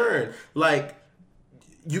 like the churn. Like,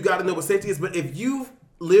 you got to know what safety is. But if you've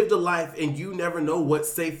lived a life and you never know what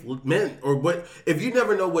safe meant, or if you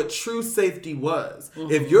never know what true safety was,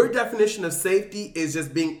 if your definition of safety is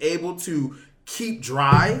just being able to keep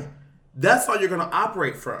dry, that's all you're going to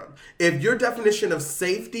operate from. If your definition of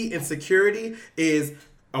safety and security is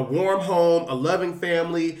a warm home, a loving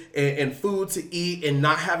family, and food to eat, and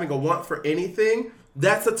not having a want for anything,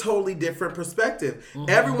 that's a totally different perspective.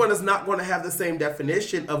 Everyone is not going to have the same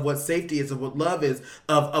definition of what safety is, of what love is,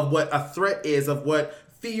 of what a threat is, of what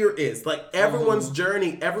fear is. Like, everyone's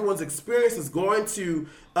journey, everyone's experience is going to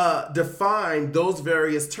define those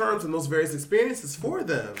various terms and those various experiences for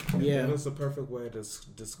them. Yeah, that's a perfect way to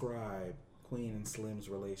describe Queen and Slim's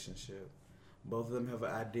relationship. Both of them have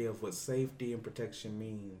an idea of what safety and protection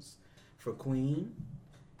means. For Queen,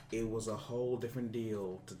 it was a whole different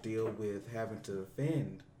deal to deal with having to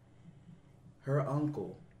defend her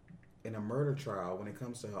uncle in a murder trial when it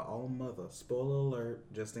comes to her own mother. Spoiler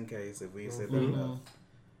alert, just in case if we said that enough.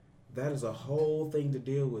 That is a whole thing to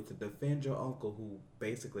deal with, to defend your uncle who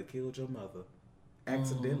basically killed your mother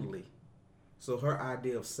accidentally. So her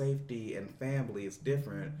idea of safety and family is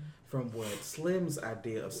different from what Slim's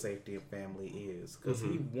idea of safety and family is. Because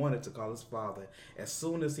he wanted to call his father as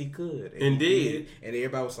soon as he could. And indeed. And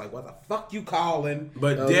everybody was like, what the fuck you calling?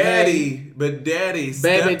 But daddy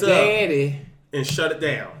stepped up and shut it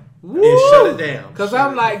down. and shut it down. Cause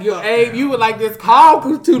I'm like, yo, Abe, you were like, this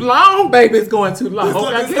call too long, baby. It's going too long.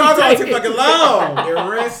 This call going too fucking long.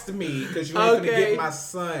 Arrest me, cause you ain't gonna get my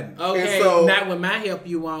son. Okay, and so, not with my help,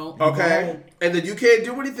 you won't. Okay, and then you can't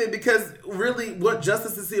do anything because really, what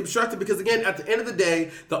justice is obstructed? Because again, at the end of the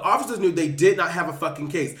day, the officers knew they did not have a fucking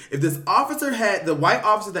case. If this officer had the white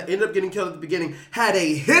officer that ended up getting killed at the beginning had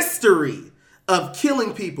a history of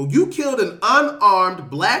killing people. You killed an unarmed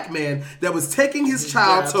black man that was taking his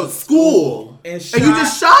child to school. And you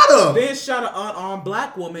just shot him. Then shot an unarmed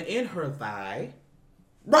black woman in her thigh.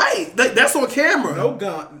 Right. That's on camera. No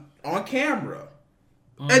gun. On camera.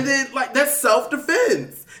 And then, like, that's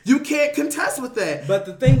self-defense. You can't contest with that. But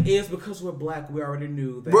the thing is, because we're black, we already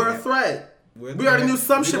knew that. We're a threat. We already knew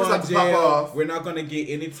some shit was about to pop off. We're not going to get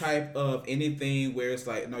any type of anything where it's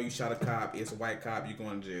like, no, you shot a cop, it's a white cop, you're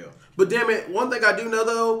going to jail. But damn it, one thing I do know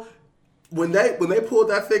though, when they pulled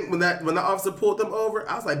that thing, when the officer pulled them over,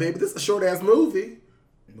 I was like, baby, this is a short ass movie.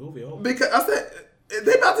 Movie over. Because I said,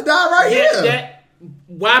 they about to die right here.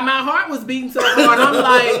 Why my heart was beating so hard, I'm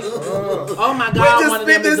like, oh my God, one of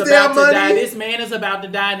them is about to die. This man is about to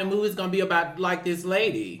die, and the movie's gonna be about like this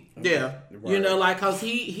lady. Yeah, right. You know, like cause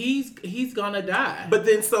he's gonna die. But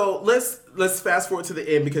then so let's fast forward to the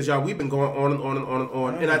end because y'all we've been going on and on and on and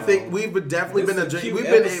on, and I think we've definitely been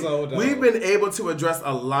able to address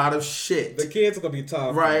a lot of shit. The kids are gonna be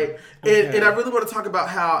tough, right? Okay. And I really want to talk about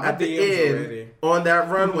how at the end on that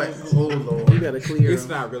runway, oh Lord, you gotta clear. It's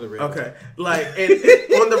not really ready. Okay, like and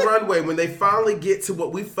on the runway when they finally get to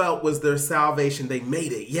what we felt was their salvation, they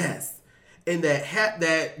made it. Yes. And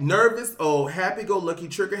that nervous, happy-go-lucky,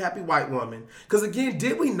 trigger-happy white woman. Because again,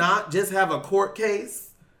 did we not just have a court case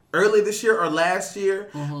early this year or last year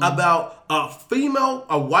about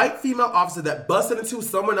a white female officer that busted into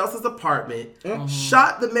someone else's apartment,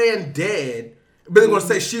 shot the man dead, but they're going to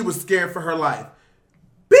say she was scared for her life.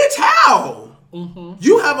 Bitch, how?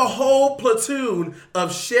 You have a whole platoon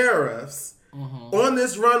of sheriffs on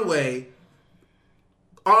this runway.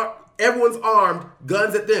 Everyone's armed,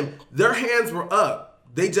 guns at them. Their hands were up.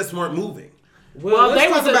 They just weren't moving. Well, they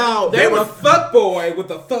were a fuck boy with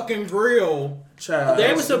a fucking grill. Child.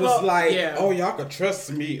 They was like, oh, y'all can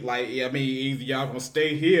trust me. Like, I mean, either y'all gonna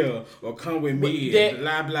stay here or come with me.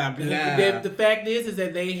 Blah blah blah. The fact is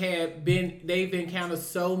that they've encountered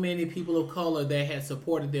so many people of color that had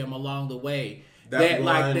supported them along the way. That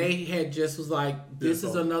like they had just was like, this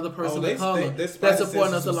is another person of color that's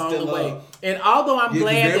supporting us along the way. And although I'm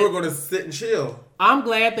glad they were going to sit and chill, I'm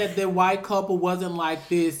glad that the white couple wasn't like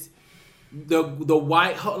this. The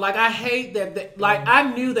white like I hate that like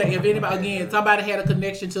I knew that if anybody somebody had a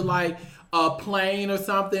connection to like a plane or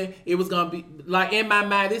something, it was gonna be like in my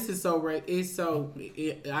mind. This is so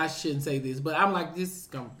I shouldn't say this, but I'm like, this is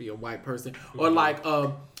gonna be a white person or like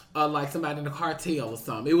somebody in the cartel or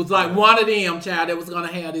something. It was like one of them, child, that was gonna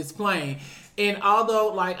have this plane. And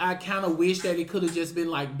although, like, I kind of wish that it could have just been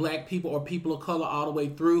like black people or people of color all the way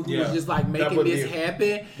through who was just like making this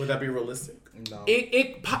happen. Would that be realistic? No.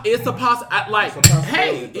 It's a possibility.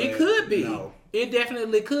 Hey, it could be. No. It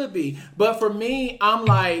definitely could be. But for me, I'm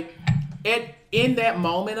like, in that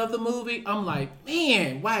moment of the movie, I'm like,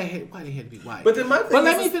 man, why they had to be white? But then my thing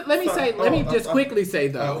let me just quickly say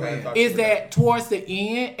though, is that towards the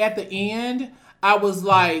end, at the end, I was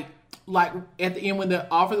like at the end when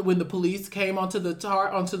the police came onto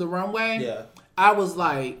the runway, I was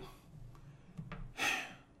like,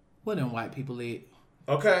 what them white people at?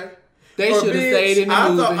 Okay. They should have stayed in the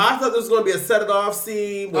movie. I thought there was going to be a set it off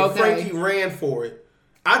scene where Frankie ran for it.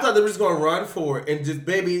 I thought they were just going to run for it and just,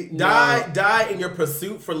 baby, die in your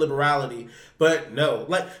pursuit for liberality. But no.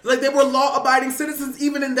 Like they were law-abiding citizens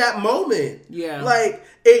even in that moment. Yeah. Like,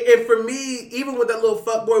 and for me, even with that little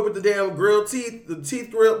fuckboy with the damn grilled teeth, the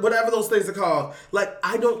teeth grill, whatever those things are called, like,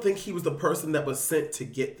 I don't think he was the person that was sent to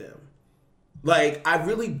get them. Like, I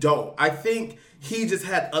really don't. I think he just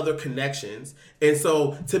had other connections. And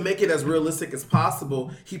so, to make it as realistic as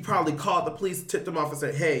possible, he probably called the police, tipped them off and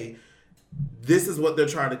said, hey, this is what they're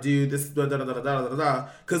trying to do. This is da-da-da-da-da-da-da.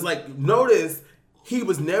 Because, like, notice, he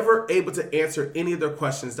was never able to answer any of their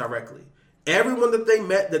questions directly. Everyone that they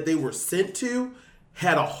met, that they were sent to,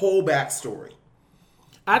 had a whole backstory.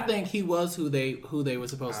 I think he was who they were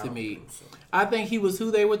supposed to meet. So. I think he was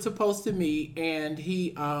who they were supposed to meet, and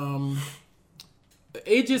he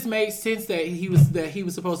it just made sense that he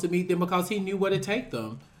was supposed to meet them because he knew what it take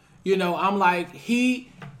them. You know, I'm like, he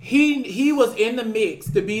was in the mix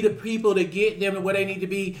to be the people to get them to where they need to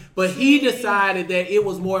be, but he decided that it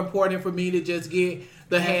was more important for me to just get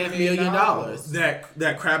the $500,000.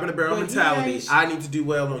 That crab in a barrel mentality. I need to do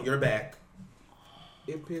well on your back.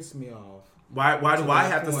 It pissed me off. Why do I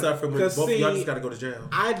have to suffer when both of y'all just got to go to jail?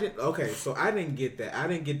 I didn't get that. I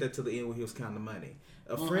didn't get that till the end when he was counting the money.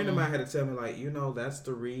 A friend of mine had to tell me, like, that's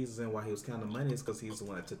the reason why he was counting the money is because he's the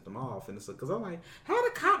one that took them off. And it's because I'm like, how the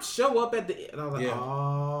cops show up at the end? And I was like,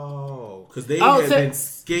 oh, because they had been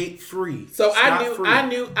skate free. So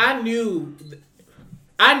I knew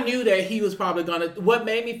that he was probably gonna. What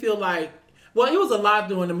made me feel like, well, it was a lot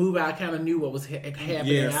during the movie. I kind of knew what was happening.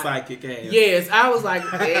 Yeah, psychic ass. Yes, I was like,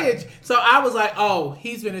 bitch. So I was like, oh,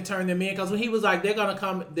 he's gonna turn them in because when he was like, they're gonna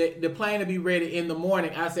come, the plane to be ready in the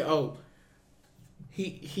morning. I said, oh.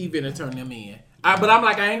 He gonna turn them in. But I'm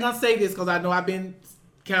like, I ain't gonna say this because I know I've been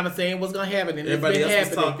kind of saying what's gonna happen, and everybody it's been else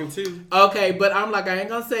happening. Was talking too. Okay, but I'm like, I ain't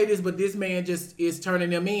gonna say this, but this man just is turning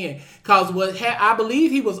them in because I believe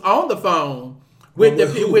he was on the phone with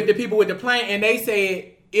the people with the plane, and they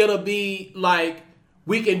said it'll be like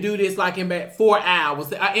we can do this like in about 4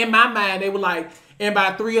 hours. In my mind, they were like in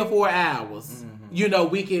about 3 or 4 hours.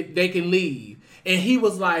 Mm-hmm. They can leave, and he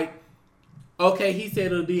was like. Okay, he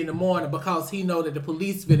said it'll be in the morning because he know that the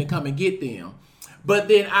police finna come and get them. But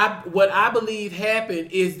then what I believe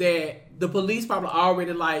happened is that the police probably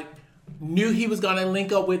already knew he was gonna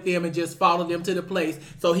link up with them and just follow them to the place.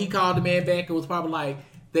 So he called the man back and was probably like,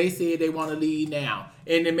 they said they want to leave now.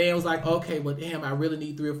 And the man was like, okay, well damn, I really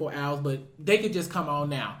need 3 or 4 hours, but they could just come on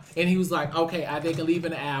now. And he was like, okay, they can leave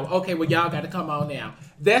in an hour. Okay, well y'all got to come on now.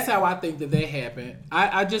 That's how I think that happened.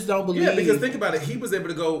 I just don't believe. Yeah, because think about it, he was able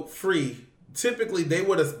to go free. Typically, they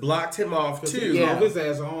would have blocked him off too. Yeah, his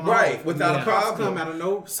ass on right without a problem. Come out of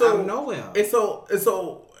nowhere. And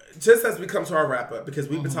so, just as we come to our wrap up, because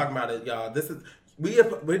we've been talking about it, y'all.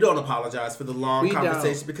 We don't apologize for the long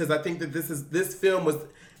conversation because I think that this film was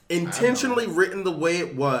intentionally written the way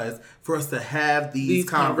it was for us to have these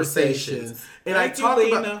conversations. And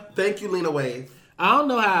thank you, Lena Waithe. I don't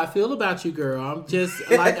know how I feel about you, girl. I'm just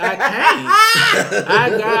like I can't.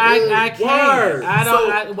 I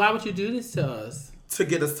can't. Why would you do this to us? To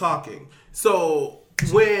get us talking. So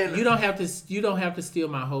when you don't have to steal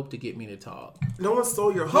my hope to get me to talk. No one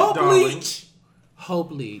stole your hope, darling.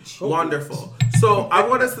 Hope leech. Wonderful. So I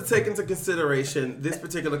want us to take into consideration this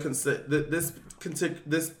particular this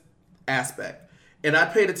aspect, and I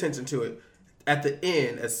paid attention to it at the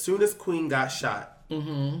end. As soon as Queen got shot.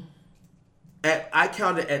 Mm-hmm. I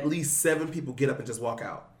counted at least 7 people get up and just walk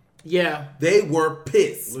out. Yeah. They were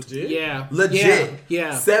pissed. Legit? Yeah. Legit.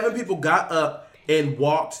 Yeah. 7 people got up and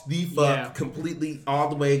walked the fuck completely all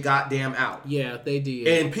the way goddamn out. Yeah, they did.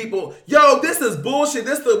 And people, yo, this is bullshit.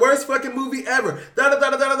 This is the worst fucking movie ever. Da da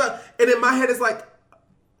da da da da. And in my head, it's like,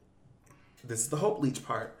 this is the hope leech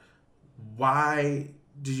part. Why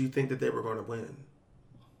did you think that they were going to win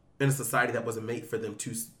in a society that wasn't made for them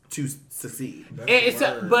to succeed?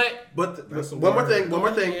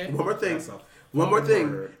 One more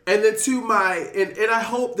thing. And then and I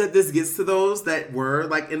hope that this gets to those that were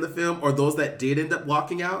like in the film or those that did end up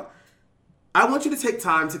walking out. I want you to take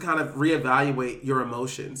time to kind of reevaluate your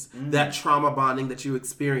emotions, that trauma bonding that you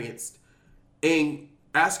experienced, and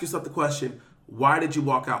ask yourself the question, why did you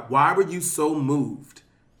walk out? Why were you so moved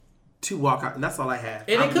to walk out? And that's all I had.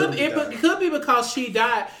 And it could be because she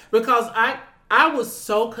died, because I was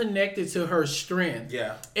so connected to her strength.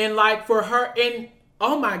 Yeah. And like for her, and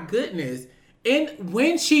oh my goodness. And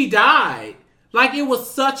when she died, like it was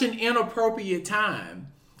such an inappropriate time.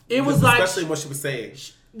 It was like. Especially what she was saying.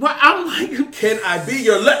 Well, I'm like. Can I be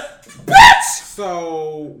your bitch?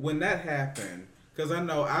 So when that happened, because I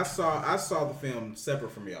know I saw the film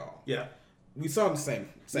separate from y'all. Yeah. We saw it the same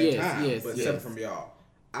time, but separate from y'all.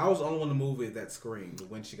 I was the only one in the movie that screamed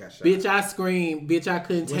when she got shot. Bitch, I screamed. Bitch, I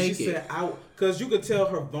couldn't take it. She said out, because you could tell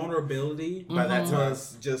her vulnerability by that time.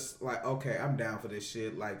 Was just like, okay, I'm down for this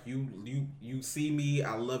shit. Like you see me,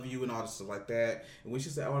 I love you, and all this stuff like that. And when she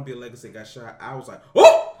said I want to be a legacy and got shot, I was like,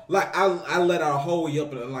 oh! Like I let out a whole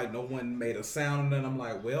yelp, and like no one made a sound, and I'm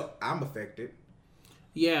like, well, I'm affected.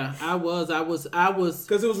 Yeah, I was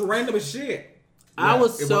because it was random as shit. I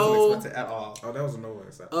was it so wasn't expected at all. Oh, that was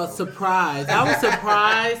nowhere. Surprised. I was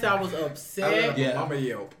surprised. I was upset. Mama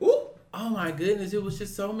yelp. Ooh. Oh my goodness! It was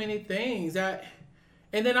just so many things. And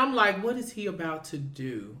then I'm like, what is he about to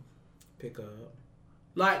do? Pick up.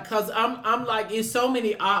 Like, cause I'm like, it's so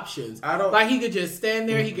many options. Like he could just stand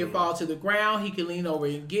there. He could fall to the ground. He could lean over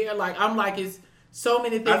and get. Like I'm like, it's so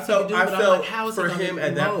many things he could do. But I'm like, how is for it him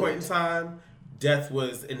at that point in time? Death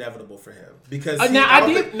was inevitable for him because I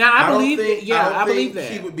believe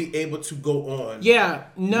that he would be able to go on. Yeah,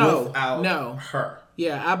 without her.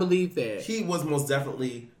 Yeah, I believe that she was most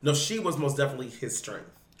definitely his strength.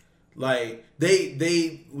 Like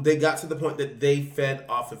they got to the point that they fed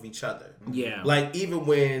off of each other. Yeah. Like even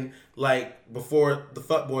when before the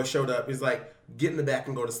fuckboy showed up, he's like, get in the back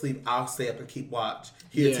and go to sleep. I'll stay up and keep watch.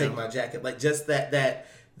 He'll take my jacket. Like just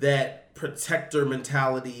that protector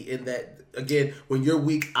mentality, in that again, when you're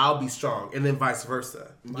weak, I'll be strong, and then vice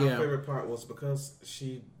versa. My favorite part was because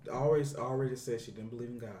she already said she didn't believe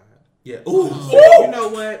in God. Yeah. Ooh. You know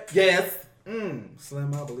what? Yes.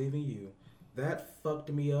 Slim, I believe in you. That fucked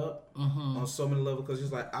me up on so many levels, because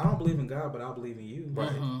she's like, I don't believe in God, but I believe in you.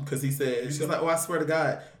 Right. Because he said, she's like, oh, I swear to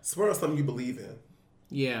God, swear on something you believe in.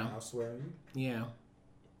 Yeah. I swear on you. Yeah.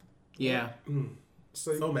 Yeah.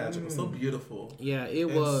 So magical, so beautiful. Yeah, it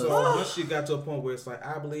and was. So once she got to a point where it's like,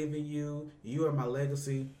 I believe in you, you are my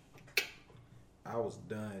legacy, I was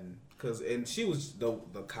done. And she was the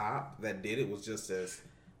cop that did it was just as,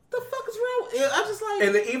 the fuck is real? I'm just like,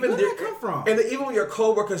 and then even where did that come from? And then even when your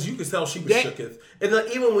coworkers, you could tell she was shooketh. And then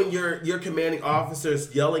even when your commanding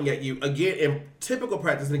officers yelling at you, again in typical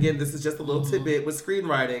practice, and again this is just a little tidbit with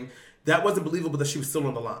screenwriting, that wasn't believable that she was still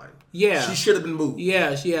on the line. Yeah, she should have been moved.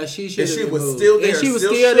 Yeah, she should. And she was still there. And she was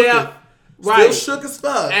still there, right? Still shook as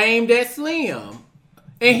fuck. Aimed at Slim,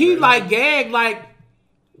 and he like gagged like.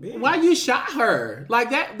 Why you shot her? Like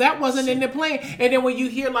that wasn't in the plan. And then when you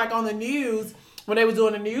hear like on the news, when they was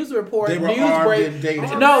doing the news report, they were armed and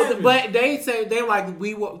dangerous. No, but they say they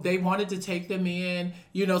they wanted to take them in,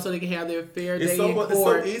 so they could have their fair day in court. It's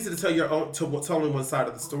so easy to tell tell only one side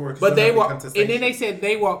of the story. But they were, and then they said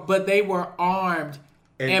they were armed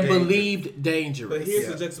and believed dangerous. But here's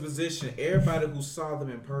the juxtaposition: everybody who saw them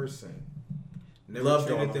in person never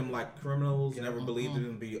treated them like criminals, never believed them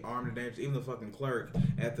to be armed and dangerous. Even the fucking clerk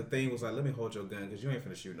at the thing was like, let me hold your gun because you ain't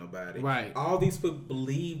finna shoot nobody. Right. All these people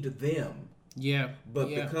believed them. Yeah. But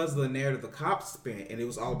because of the narrative the cops spent, and it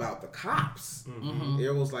was all about the cops,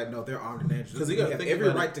 it was like, no, they're armed and dangerous. Because they have every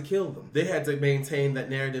right to kill them. They had to maintain that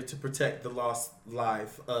narrative to protect the lost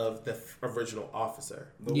life of the original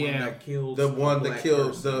officer. The one that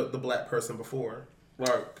killed the black person before.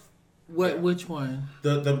 Like, which one?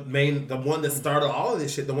 The one that started all of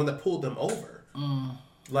this shit, the one that pulled them over.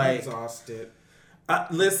 Like, exhausted.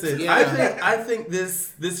 Listen, I think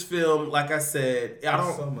this film, like I said,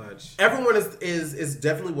 so much. Everyone is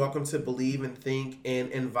definitely welcome to believe and think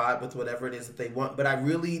and vibe with whatever it is that they want, but I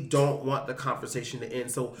really don't want the conversation to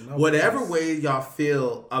end. So whatever way y'all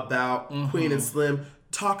feel about Queen and Slim,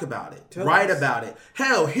 talk about it. Write about it.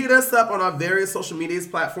 Hell, hit us up on our various social media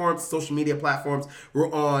platforms.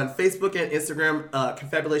 We're on Facebook and Instagram,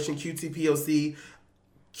 Confabulation QPOC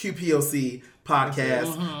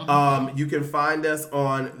podcast. You can find us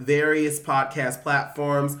on various podcast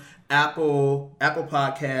platforms: Apple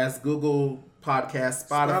Podcasts, Google Podcasts,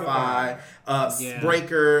 Spotify.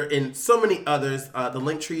 Breaker, and so many others. The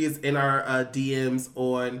link tree is in our DMs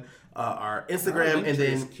on our Instagram, and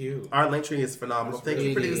then our link tree is phenomenal. Thank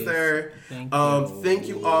you, producer. Thank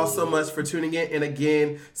you all so much for tuning in. And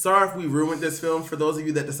again, sorry if we ruined this film for those of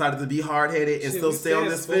you that decided to be hard-headed and still stay on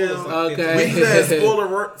this film. Okay, we said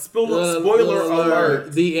spoiler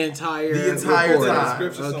alert the entire time.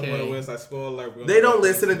 They don't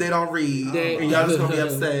listen and they don't read, and y'all just gonna be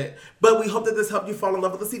upset. But we hope that this helped you fall in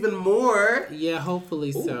love with us even more. Yeah,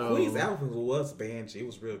 hopefully so. Queen's outfit was Banshee. It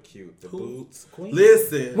was real cute. The boots. Queen.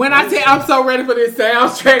 Listen. When I say I'm so ready for this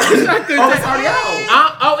soundtrack. It's already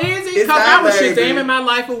out. Is it? Because I was shazamming my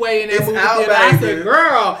life away in that movie. I said,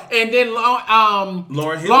 girl. And then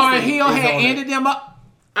Lauryn Hill had ended them up.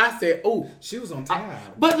 I said, oh. She was on time.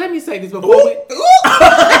 But let me say this before we...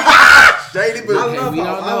 Shady boo.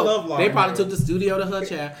 I love Lauryn. They probably took the studio to her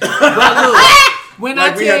child. But look. When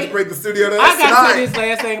like we had to break the studio to I got to say this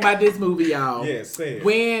last thing about this movie, y'all. Yeah, say it.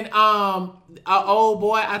 When an old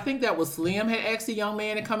boy, I think that was Slim, had asked a young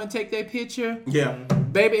man to come and take their picture. Yeah.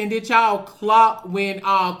 Baby, and did y'all clock when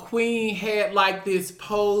Queen had like this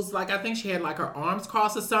pose, like I think she had like her arms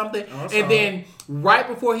crossed or something, and then right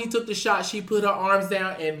before he took the shot, she put her arms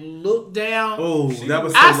down and looked down. Oh, that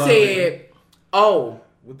was so lovely. Said, oh.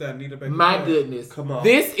 With that Nita Baker. My goodness. Come on.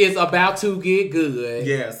 This is about to get good.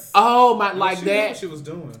 Yes. Oh my, like she that. Knew what she was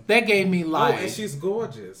doing. That gave me life. Oh, and she's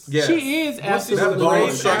gorgeous. Yes. She is absolutely that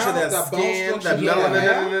bone structure, that skin, that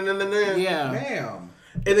melanin. Yeah. Damn.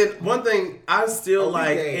 And then one thing I still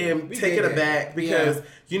am taken aback because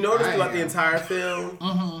you notice throughout the entire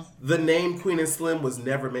film, the name Queen and Slim was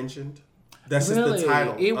never mentioned. That's just the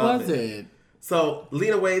title. It wasn't. So,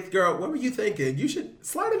 Lena Waithe, girl, what were you thinking? You should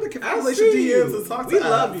slide into Confabulation DMs and talk to us. We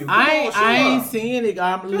love you. I ain't seeing it.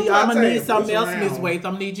 I'm going to need something else, Miss Waithe. I'm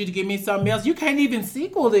going to need you to give me something else. You can't even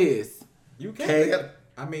sequel this. You can't.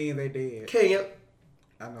 I mean, they did. Can't.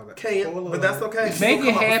 I know that. Can't, but that's okay. Make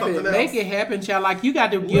it happen. Make it happen, child. Like, you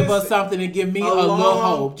got to give us something and give me a little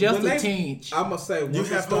hope. Just a tinge. I'm going to say, you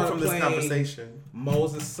have hope from this conversation.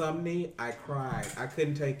 Moses Sumney, I cried. I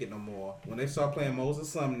couldn't take it no more. When they started playing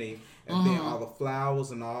Moses Sumney and then all the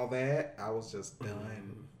flowers and all that, I was just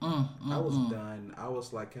done. I was done. I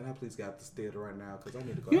was like, can I please get out this theater right now? Because I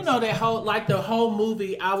need to go. You know, that whole, like the whole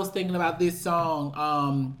movie, I was thinking about this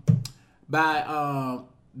song by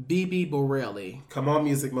B.B. Borelli. Come on,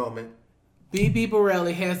 music moment. B.B.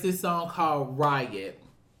 Borelli has this song called Riot.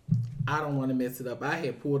 I don't want to mess it up. I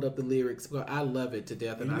had pulled up the lyrics, but I love it to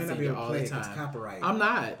death, and I sing it all the time. It's copyright. I'm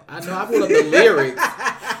not. I know I pulled up the lyrics.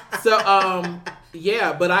 So,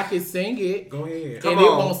 yeah, but I can sing it. Go ahead. And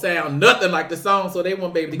it won't sound nothing like the song, so they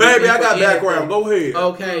won't be able to get it. Baby, I got background. Go ahead.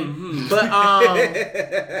 Okay.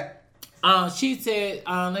 But, she said,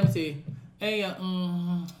 let me see. Hey,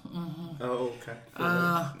 Oh, okay.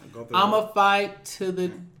 I'ma fight to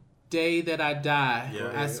the day that I die.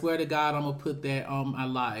 Yeah, I swear to God, I'm gonna put that on my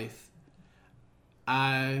life.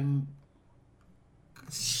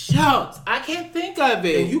 Shucks, I can't think of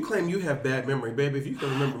it. And you claim you have bad memory, baby. If you can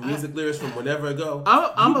remember music lyrics from whenever ago,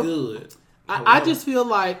 I'm good. I just feel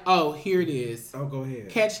like, here it is. Oh, go ahead.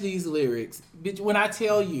 Catch these lyrics. Bitch, when I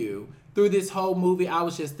tell you, through this whole movie, I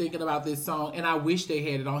was just thinking about this song, and I wish they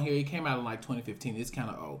had it on here. It came out in like 2015. It's kind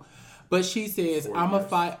of old. But she says, I'm going to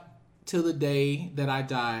fight till the day that I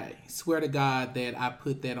die. Swear to God that I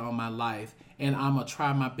put that on my life. And I'm going to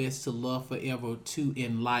try my best to love forever to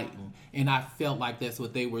enlighten. And I felt like that's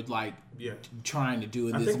what they were like trying to do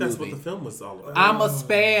in this movie. I think that's what the film was all about. I'm a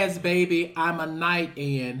spaz, baby. I'm a night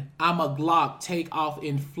and I'm a Glock. Take off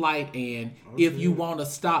in flight and if you want to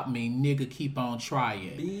stop me, nigga, keep on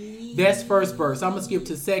trying. That's first verse. I'm going to skip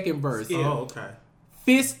to second verse. Oh, okay.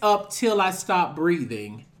 Fist up till I stop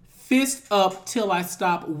breathing. Fist up till I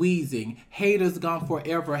stop wheezing. Haters gone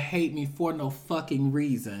forever hate me for no fucking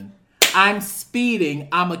reason. I'm speeding,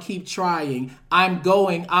 I'ma keep trying. I'm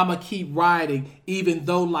going, I'ma keep riding. Even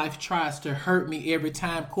though life tries to hurt me every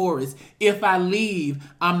time, chorus. If I leave,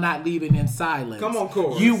 I'm not leaving in silence. Come on,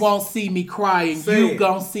 chorus. You won't see me crying. You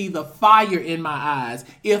gon' see the fire in my eyes.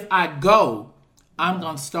 If I go, I'm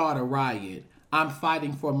gonna start a riot. I'm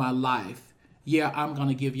fighting for my life. Yeah, I'm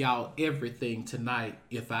gonna give y'all everything tonight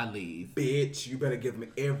if I leave. Bitch, you better give me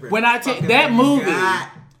everything. When I take that movie...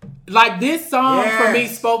 Like, this song for me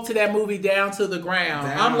spoke to that movie down to the ground.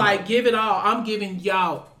 I'm like, give it all. I'm giving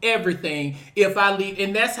y'all everything if I leave.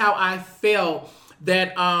 And that's how I felt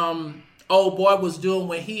that old boy was doing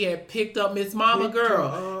when he had picked up Miss Mama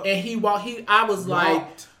Girl. And I was like,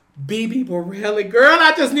 B.B. Borelli, girl,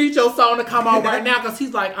 I just need your song to come on right now. Because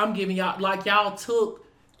he's like, I'm giving y'all, like, y'all took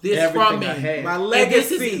this everything from me. My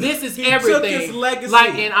legacy. This is everything. Took his legacy.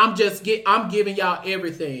 Like, and I'm giving y'all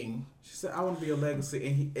everything. Said, I want to be a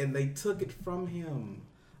legacy, and they took it from him.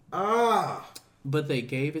 But they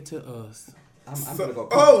gave it to us. I'm gonna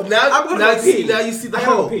go. Now you see the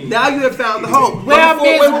hope. Now you have found the hope. Well,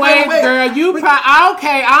 Miss Wade, girl, you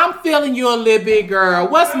okay? I'm feeling you a little bit, girl.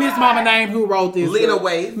 What's Miss Mama name who wrote this? Lena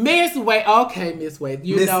Waithe. Miss Wade. Okay, Miss Wade.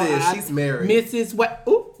 You know she's married. Mrs. Wade.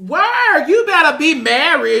 Word, you better be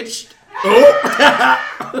married.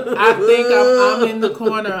 I think I'm in the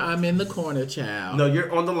corner. I'm in the corner, child. No,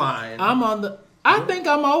 you're on the line. I think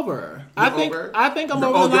I'm over. I think I'm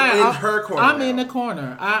over the line. You're in her corner. I'm in the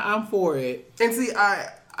corner. I'm for it. And see,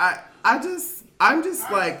 I'm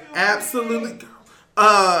just like absolutely.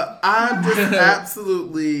 I'm just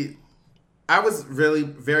absolutely. I was really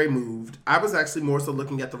very moved. I was actually more so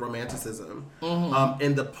looking at the romanticism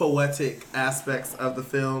and the poetic aspects of the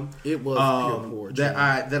film. It was pure poetry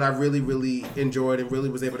that I really, really enjoyed and really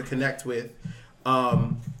was able to connect with.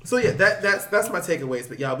 So yeah, that's my takeaways.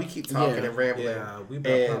 But y'all, we keep talking and rambling. Yeah, we've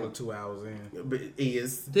about probably 2 hours in. But it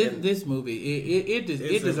is this movie. It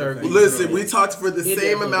deserves. Listen, we talked for the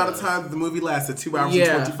same amount of time that the movie lasted, 2 hours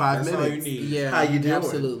and 25 minutes. All you need. Yeah, how you doing?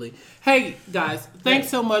 Absolutely. Hey guys, thanks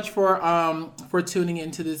so much for tuning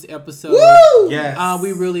into this episode. Woo! Yes.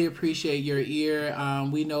 We really appreciate your ear.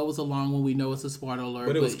 We know it was a long one. We know it's a spoiler alert,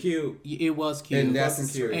 but it was cute. It was cute, and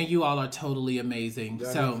that's cute. And you all are totally amazing.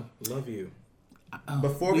 So love you.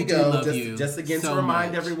 Before we go, just again to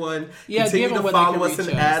remind everyone, continue to follow us and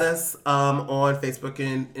add us on Facebook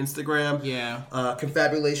and Instagram. Yeah.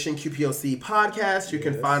 Confabulation QPOC Podcast. You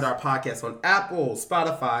can find our podcast on Apple,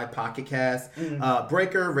 Spotify, Pocket Cast,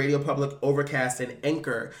 Breaker, Radio Public, Overcast, and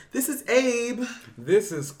Anchor. This is Abe.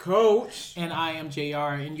 This is Coach. And I am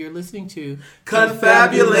JR, and you're listening to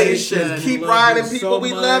Confabulation. Keep riding, people.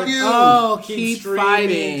 We love you. Oh, keep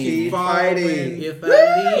fighting. Keep fighting. If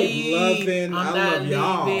I leave, loving, I'm not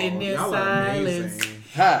y'all. leaving in Y'all silence. are amazing.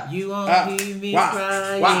 You won't hear me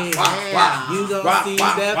crying. You don't see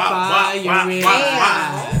that fire in my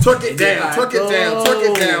Twerk it down, twerk it down, twerk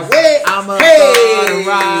it down. I'ma start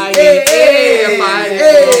riding.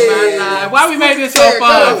 Why we made this so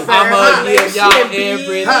fun? I'ma give y'all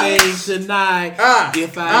everything tonight.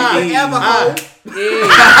 If I ever hope.